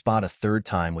same spot a third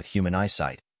time with human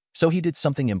eyesight, so he did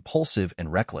something impulsive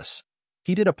and reckless.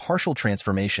 He did a partial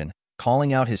transformation,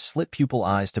 calling out his slit pupil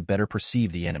eyes to better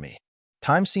perceive the enemy.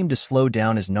 Time seemed to slow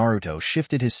down as Naruto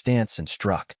shifted his stance and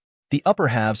struck. The upper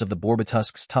halves of the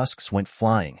Borbatusk's tusks went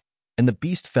flying, and the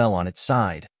beast fell on its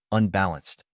side,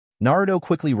 unbalanced. Naruto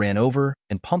quickly ran over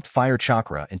and pumped fire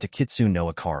chakra into Kitsune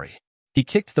no Ikari. He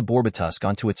kicked the Borbatusk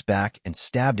onto its back and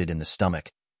stabbed it in the stomach,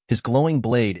 his glowing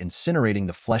blade incinerating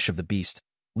the flesh of the beast,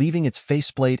 leaving its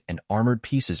faceplate and armored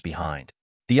pieces behind.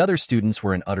 The other students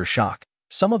were in utter shock,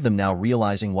 some of them now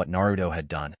realizing what Naruto had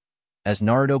done, as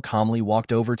Naruto calmly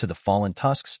walked over to the fallen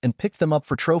tusks and picked them up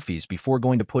for trophies before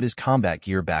going to put his combat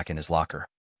gear back in his locker.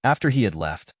 After he had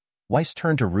left, Weiss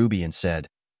turned to Ruby and said,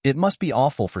 "It must be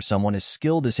awful for someone as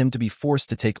skilled as him to be forced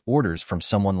to take orders from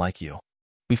someone like you."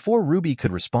 Before Ruby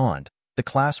could respond, the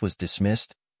class was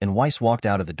dismissed, and Weiss walked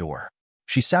out of the door.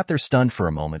 She sat there stunned for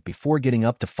a moment before getting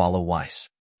up to follow Weiss.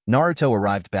 Naruto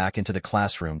arrived back into the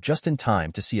classroom just in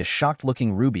time to see a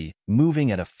shocked-looking Ruby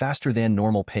moving at a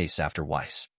faster-than-normal pace after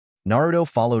Weiss. Naruto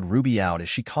followed Ruby out as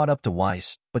she caught up to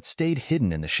Weiss, but stayed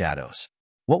hidden in the shadows.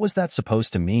 What was that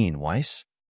supposed to mean, Weiss?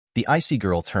 The icy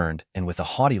girl turned and, with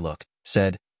a haughty look,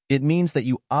 said, "It means that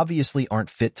you obviously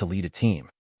aren't fit to lead a team.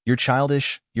 You're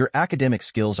childish, your academic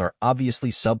skills are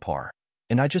obviously subpar,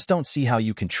 and I just don't see how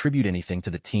you contribute anything to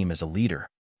the team as a leader.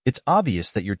 It's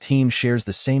obvious that your team shares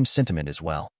the same sentiment as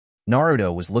well.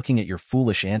 Naruto was looking at your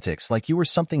foolish antics like you were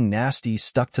something nasty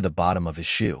stuck to the bottom of his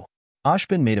shoe.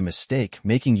 Ashbin made a mistake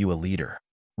making you a leader."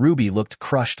 Ruby looked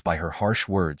crushed by her harsh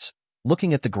words,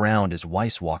 looking at the ground as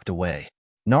Weiss walked away.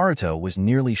 Naruto was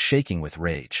nearly shaking with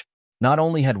rage. Not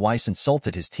only had Weiss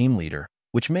insulted his team leader,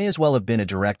 which may as well have been a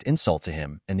direct insult to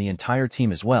him and the entire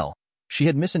team as well, she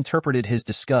had misinterpreted his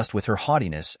disgust with her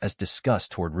haughtiness as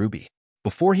disgust toward Ruby.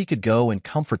 Before he could go and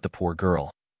comfort the poor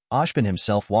girl, Ashbin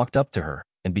himself walked up to her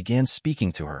and began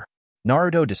speaking to her.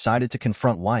 Naruto decided to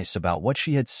confront Weiss about what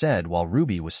she had said while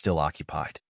Ruby was still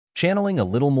occupied. Channeling a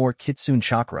little more Kitsune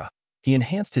chakra, he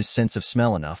enhanced his sense of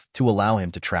smell enough to allow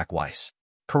him to track Weiss.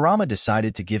 Kurama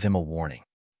decided to give him a warning.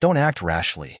 Don't act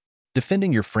rashly.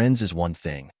 Defending your friends is one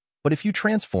thing, but if you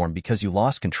transform because you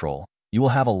lost control, you will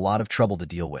have a lot of trouble to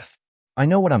deal with. I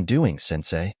know what I'm doing,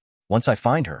 Sensei. Once I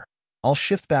find her, I'll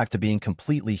shift back to being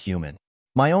completely human.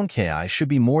 My own Ki should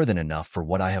be more than enough for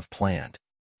what I have planned.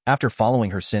 After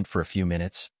following her scent for a few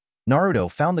minutes, Naruto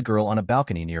found the girl on a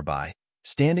balcony nearby,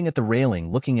 standing at the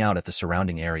railing looking out at the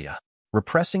surrounding area.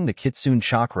 Repressing the Kitsune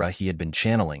chakra he had been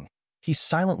channeling, he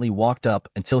silently walked up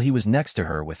until he was next to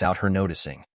her without her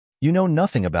noticing. "You know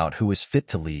nothing about who is fit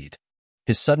to lead."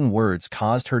 His sudden words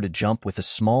caused her to jump with a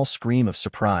small scream of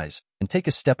surprise and take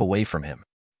a step away from him.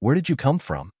 "Where did you come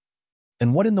from?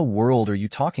 And what in the world are you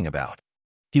talking about?"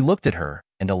 He looked at her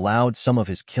and allowed some of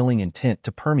his killing intent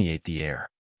to permeate the air.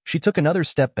 She took another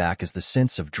step back as the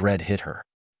sense of dread hit her.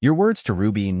 "Your words to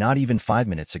Ruby not even 5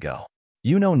 minutes ago.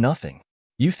 You know nothing.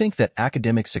 You think that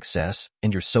academic success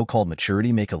and your so-called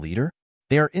maturity make a leader?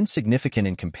 They are insignificant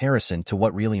in comparison to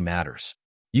what really matters.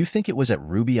 You think it was at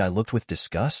Ruby I looked with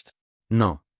disgust?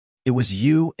 No. It was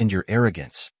you and your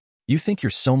arrogance. You think you're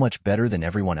so much better than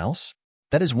everyone else?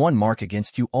 That is one mark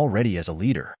against you already as a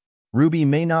leader. Ruby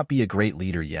may not be a great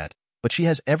leader yet, but she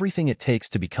has everything it takes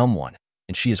to become one,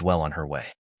 and she is well on her way.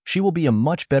 She will be a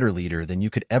much better leader than you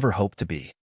could ever hope to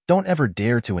be. Don't ever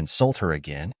dare to insult her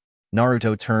again."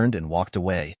 Naruto turned and walked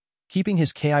away, keeping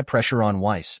his Ki pressure on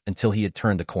Weiss until he had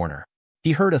turned the corner.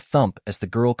 He heard a thump as the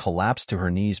girl collapsed to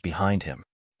her knees behind him.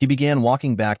 He began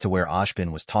walking back to where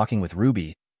Ashbin was talking with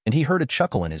Ruby, and he heard a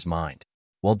chuckle in his mind.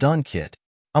 "Well done, kid.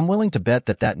 I'm willing to bet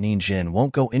that ninjin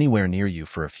won't go anywhere near you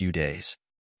for a few days."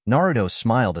 Naruto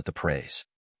smiled at the praise.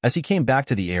 As he came back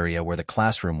to the area where the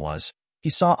classroom was, he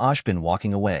saw Ashbin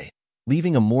walking away,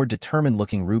 leaving a more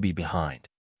determined-looking Ruby behind.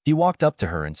 He walked up to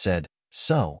her and said,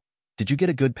 "So, did you get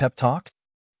a good pep talk?"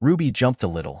 Ruby jumped a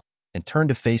little and turned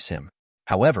to face him.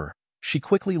 However, she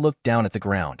quickly looked down at the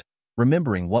ground,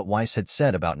 remembering what Weiss had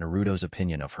said about Naruto's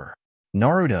opinion of her.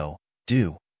 "Naruto,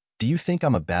 do you think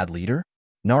I'm a bad leader?"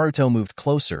 Naruto moved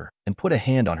closer and put a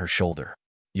hand on her shoulder.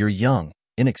 "You're young,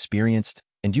 inexperienced,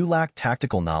 and you lack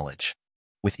tactical knowledge."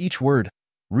 With each word,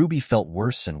 Ruby felt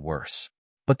worse and worse.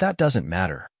 But that doesn't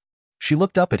matter. She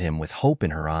looked up at him with hope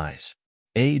in her eyes.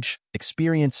 Age,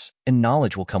 experience, and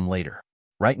knowledge will come later.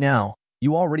 Right now,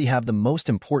 you already have the most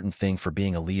important thing for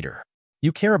being a leader.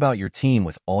 You care about your team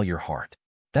with all your heart.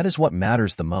 That is what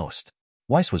matters the most.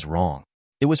 Weiss was wrong.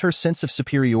 It was her sense of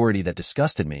superiority that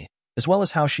disgusted me, as well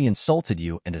as how she insulted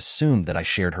you and assumed that I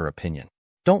shared her opinion.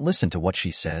 Don't listen to what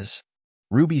she says.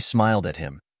 Ruby smiled at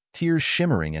him, tears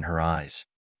shimmering in her eyes.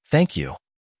 Thank you.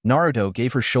 Naruto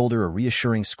gave her shoulder a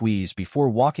reassuring squeeze before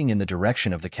walking in the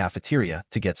direction of the cafeteria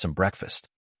to get some breakfast.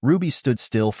 Ruby stood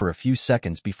still for a few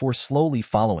seconds before slowly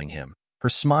following him, her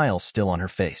smile still on her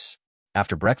face.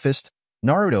 After breakfast,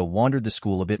 Naruto wandered the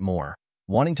school a bit more,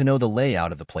 wanting to know the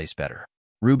layout of the place better.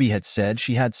 Ruby had said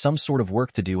she had some sort of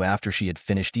work to do after she had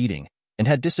finished eating, and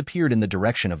had disappeared in the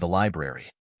direction of the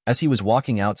library. As he was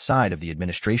walking outside of the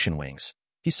administration wings,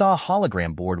 he saw a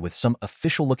hologram board with some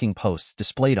official-looking posts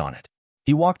displayed on it.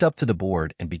 He walked up to the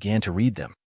board and began to read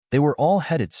them. They were all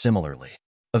headed similarly.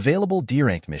 Available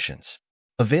D-ranked missions.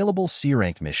 Available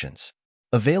C-ranked missions.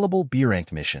 Available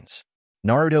B-ranked missions.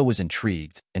 Naruto was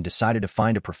intrigued and decided to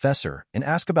find a professor and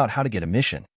ask about how to get a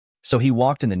mission. So he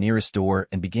walked in the nearest door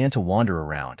and began to wander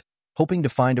around, hoping to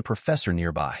find a professor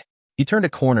nearby. He turned a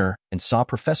corner and saw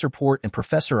Professor Port and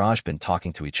Professor Ashbin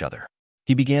talking to each other.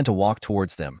 He began to walk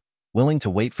towards them, willing to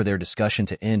wait for their discussion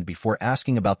to end before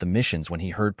asking about the missions when he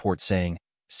heard Port saying,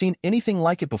 "Seen anything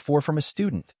like it before from a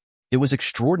student?" It was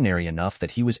extraordinary enough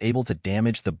that he was able to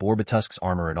damage the Borbatusk's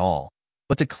armor at all,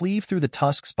 but to cleave through the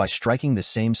tusks by striking the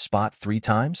same spot 3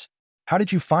 times? How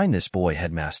did you find this boy,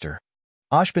 Headmaster?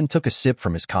 Ashbin took a sip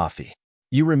from his coffee.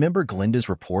 You remember Glinda's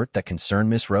report that concerned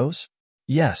Miss Rose?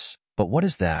 Yes, but what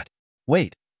is that?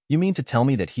 Wait, you mean to tell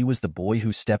me that he was the boy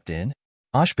who stepped in?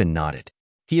 Ashbin nodded.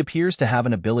 He appears to have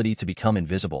an ability to become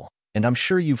invisible, and I'm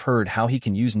sure you've heard how he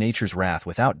can use nature's wrath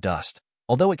without dust,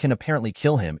 although it can apparently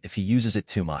kill him if he uses it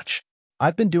too much.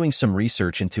 I've been doing some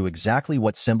research into exactly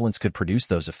what semblance could produce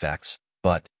those effects,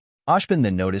 but Ashbin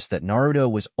then noticed that Naruto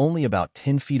was only about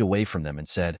 10 feet away from them and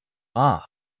said, "Ah,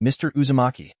 Mr.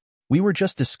 Uzumaki, we were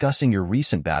just discussing your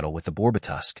recent battle with the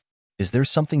Borbatusk. Is there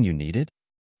something you needed?"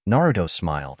 Naruto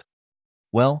smiled.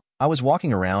 Well, I was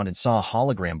walking around and saw a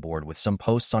hologram board with some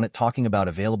posts on it talking about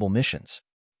available missions.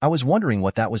 I was wondering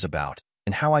what that was about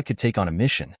and how I could take on a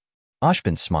mission.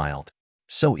 Ashbin smiled.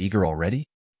 So eager already?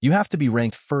 You have to be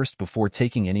ranked first before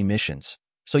taking any missions,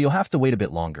 so you'll have to wait a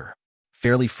bit longer.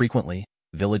 Fairly frequently,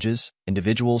 villages,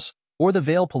 individuals, or the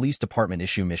Vale Police Department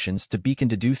issue missions to Beacon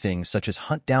to do things such as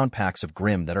hunt down packs of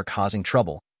Grimm that are causing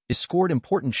trouble, escort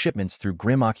important shipments through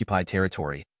Grimm-occupied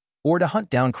territory, or to hunt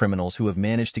down criminals who have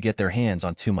managed to get their hands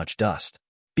on too much dust.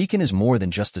 Beacon is more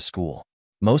than just a school.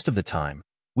 Most of the time,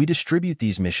 we distribute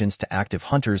these missions to active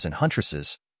hunters and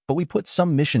huntresses, but we put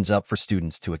some missions up for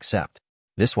students to accept.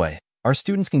 This way, our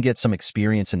students can get some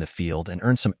experience in the field and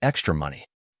earn some extra money.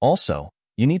 Also,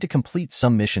 you need to complete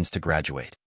some missions to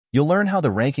graduate. You'll learn how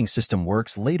the ranking system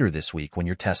works later this week when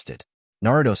you're tested.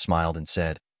 Naruto smiled and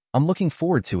said, I'm looking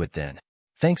forward to it then.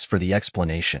 Thanks for the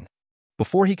explanation.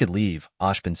 Before he could leave,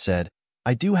 Ashbin said,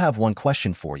 I do have one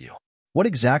question for you. What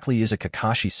exactly is a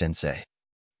Kakashi-sensei?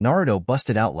 Naruto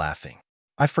busted out laughing.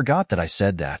 I forgot that I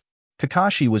said that.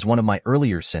 Kakashi was one of my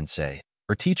earlier sensei,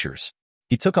 or teachers.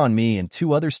 He took on me and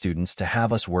 2 other students to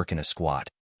have us work in a squad.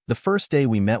 The first day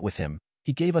we met with him,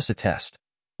 he gave us a test.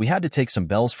 We had to take some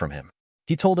bells from him.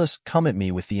 He told us, come at me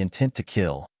with the intent to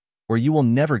kill, or you will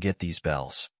never get these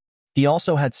bells. He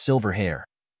also had silver hair,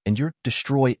 and your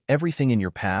destroy everything in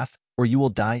your path, or you will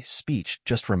die speech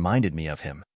just reminded me of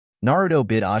him. Naruto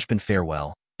bid Ashbin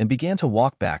farewell and began to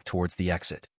walk back towards the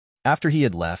exit. After he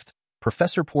had left,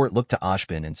 Professor Port looked to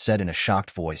Ashbin and said in a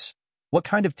shocked voice, What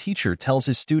kind of teacher tells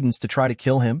his students to try to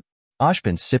kill him?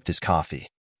 Ashbin sipped his coffee.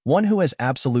 One who has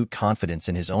absolute confidence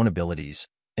in his own abilities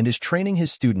and is training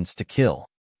his students to kill.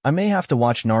 I may have to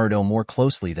watch Naruto more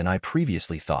closely than I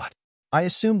previously thought. I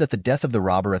assumed that the death of the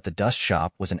robber at the dust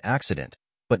shop was an accident,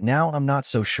 but now I'm not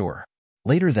so sure.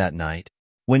 Later that night,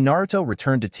 when Naruto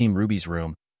returned to Team Ruby's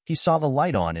room, he saw the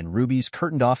light on in Ruby's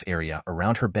curtained-off area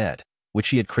around her bed, which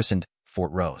he had christened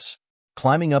Fort Rose.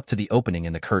 Climbing up to the opening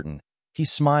in the curtain, he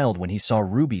smiled when he saw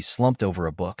Ruby slumped over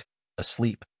a book,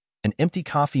 asleep, an empty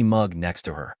coffee mug next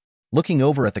to her. Looking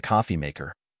over at the coffee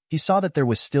maker, he saw that there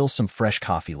was still some fresh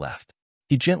coffee left.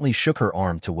 He gently shook her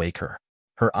arm to wake her.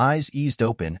 Her eyes eased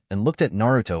open and looked at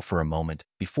Naruto for a moment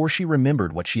before she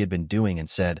remembered what she had been doing and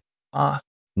said, Ah,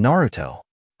 Naruto,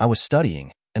 I was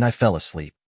studying, and I fell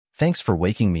asleep. Thanks for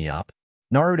waking me up.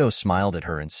 Naruto smiled at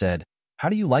her and said, How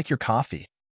do you like your coffee?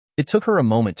 It took her a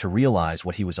moment to realize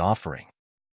what he was offering.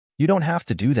 You don't have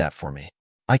to do that for me.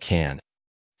 I can.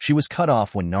 She was cut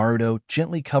off when Naruto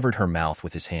gently covered her mouth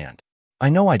with his hand. I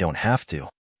know I don't have to.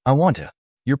 I want to.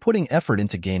 You're putting effort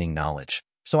into gaining knowledge,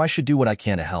 so I should do what I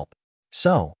can to help.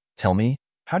 So, tell me,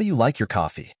 How do you like your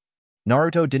coffee?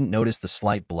 Naruto didn't notice the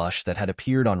slight blush that had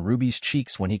appeared on Ruby's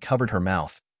cheeks when he covered her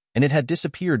mouth, and it had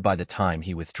disappeared by the time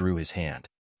he withdrew his hand.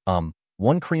 1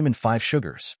 cream and 5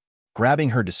 sugars.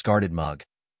 Grabbing her discarded mug,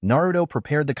 Naruto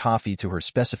prepared the coffee to her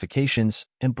specifications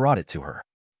and brought it to her.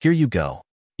 Here you go.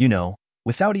 You know,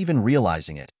 without even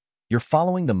realizing it, you're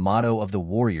following the motto of the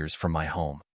warriors from my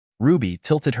home. Ruby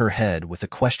tilted her head with a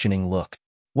questioning look.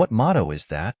 What motto is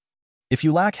that? If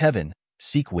you lack heaven,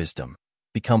 seek wisdom.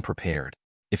 Become prepared.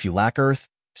 If you lack earth,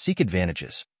 seek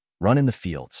advantages. Run in the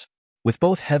fields. With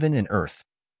both heaven and earth,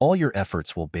 all your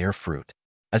efforts will bear fruit.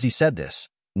 As he said this,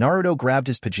 Naruto grabbed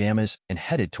his pajamas and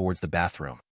headed towards the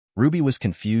bathroom. Ruby was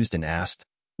confused and asked,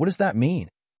 "What does that mean?"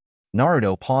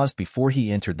 Naruto paused before he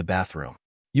entered the bathroom.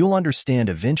 "You'll understand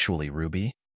eventually,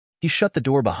 Ruby." He shut the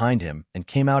door behind him and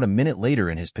came out a minute later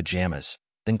in his pajamas,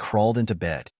 then crawled into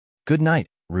bed. "Good night,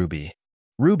 Ruby."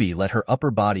 Ruby let her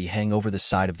upper body hang over the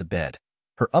side of the bed,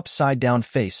 her upside-down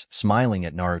face smiling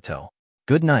at Naruto.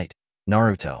 "Good night,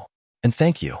 Naruto. And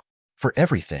thank you for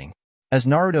everything." As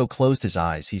Naruto closed his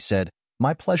eyes, he said,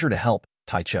 "My pleasure to help,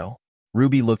 Taicho."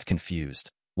 Ruby looked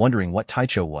confused, wondering what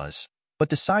Taicho was, but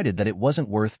decided that it wasn't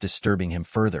worth disturbing him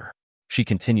further. She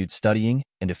continued studying,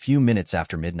 and a few minutes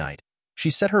after midnight,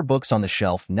 she set her books on the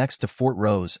shelf next to Fort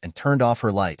Rose and turned off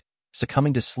her light,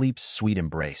 succumbing to sleep's sweet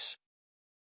embrace.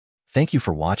 Thank you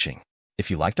for watching.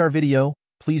 If you liked our video,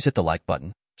 please hit the like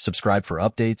button, subscribe for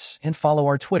updates, and follow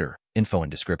our Twitter, info in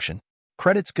description.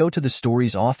 Credits go to the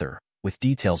story's author, with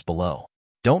details below.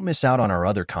 Don't miss out on our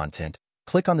other content.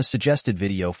 Click on the suggested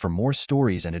video for more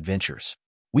stories and adventures.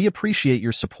 We appreciate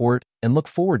your support and look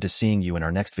forward to seeing you in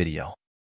our next video.